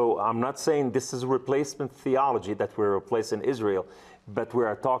 And so I'm not saying this is replacement theology that we're replacing Israel, but we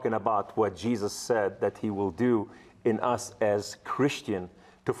are talking about what Jesus said that he will do in us as Christian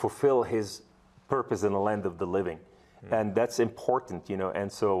to fulfill his purpose in the land of the living. And that's important, you know,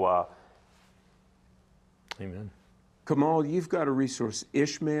 and so... Amen. Kamal, you've got a resource,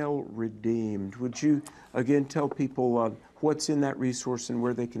 Ishmael Redeemed. Would you, again, tell people what's in that resource and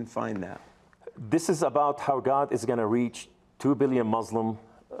where they can find that? This is about how God is going to reach 2 billion Muslim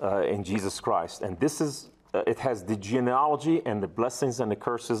in Jesus Christ. And this is, it has the genealogy and the blessings and the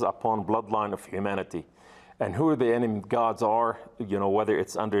curses upon bloodline of humanity. And who the enemy gods are, you know, whether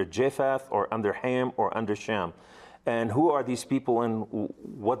it's under Japheth or under Ham or under Shem. And who are these people and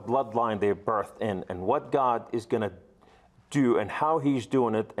what bloodline they're birthed in, and what God is going to do and how he's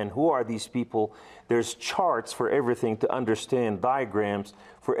doing it, and who are these people. There's charts for everything to understand, diagrams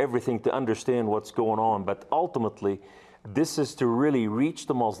for everything to understand what's going on. But ultimately, this is to really reach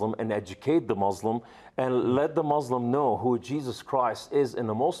the Muslim and educate the Muslim and let the Muslim know who Jesus Christ is in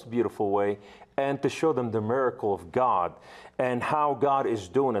the most beautiful way, and to show them the miracle of God and how God is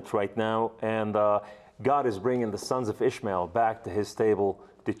doing it right now. And God is bringing the sons of Ishmael back to his table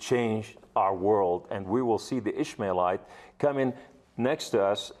to change our world. And we will see the Ishmaelite coming next to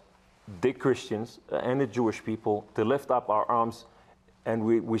us, the Christians and the Jewish people, to lift up our arms. And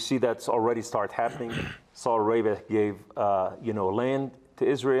we see that's already start happening. Saudi Arabia gave land to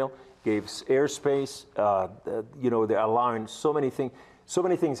Israel, gave airspace. They're allowing so many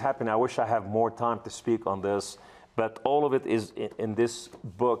things happen. I wish I have more time to speak on this. But all of it is in this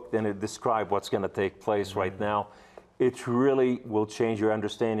book, then it describes what's going to take place right now. It really will change your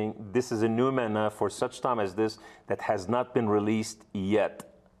understanding. This is a new manna for such time as this that has not been released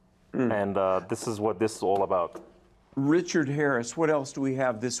yet. And this is what this is all about. Richard Harris, what else do we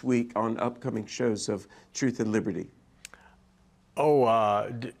have this week on upcoming shows of Truth and Liberty?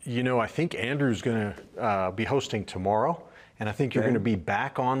 I think Andrew's going to be hosting tomorrow. And I think you're going to be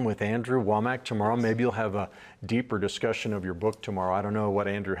back on with Andrew Womack tomorrow. Maybe you'll have a deeper discussion of your book tomorrow. I don't know what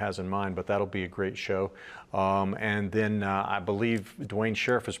Andrew has in mind, but that'll be a great show. And then I believe Dwayne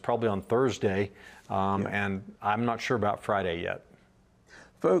Sheriff is probably on Thursday, and I'm not sure about Friday yet.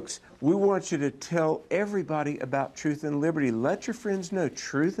 Folks, we want you to tell everybody about Truth and Liberty. Let your friends know,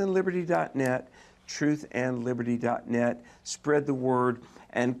 truthandliberty.net, truthandliberty.net. Spread the word.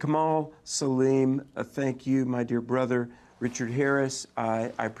 And Kamal Saleem, thank you, my dear brother. Richard Harris,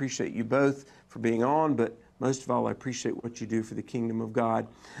 I appreciate you both for being on, but most of all, I appreciate what you do for the kingdom of God.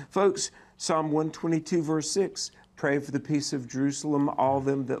 Folks, Psalm 122, verse 6, pray for the peace of Jerusalem. All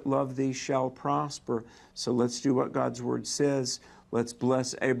them that love thee shall prosper. So let's do what God's word says. Let's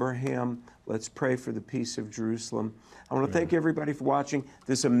bless Abraham. Let's pray for the peace of Jerusalem. I want to thank everybody for watching.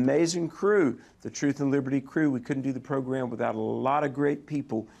 This amazing crew, the Truth and Liberty crew. We couldn't do the program without a lot of great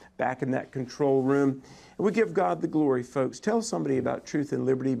people back in that control room. And we give God the glory, folks. Tell somebody about Truth and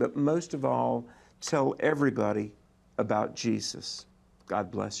Liberty, but most of all, tell everybody about Jesus. God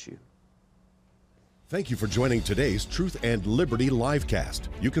bless you. Thank you for joining today's Truth and Liberty livecast.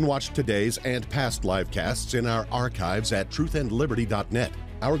 You can watch today's and past livecasts in our archives at truthandliberty.net.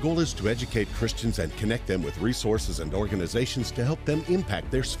 Our goal is to educate Christians and connect them with resources and organizations to help them impact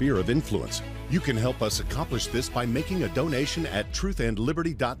their sphere of influence. You can help us accomplish this by making a donation at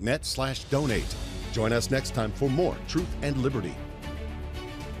truthandliberty.net/donate. Join us next time for more Truth and Liberty.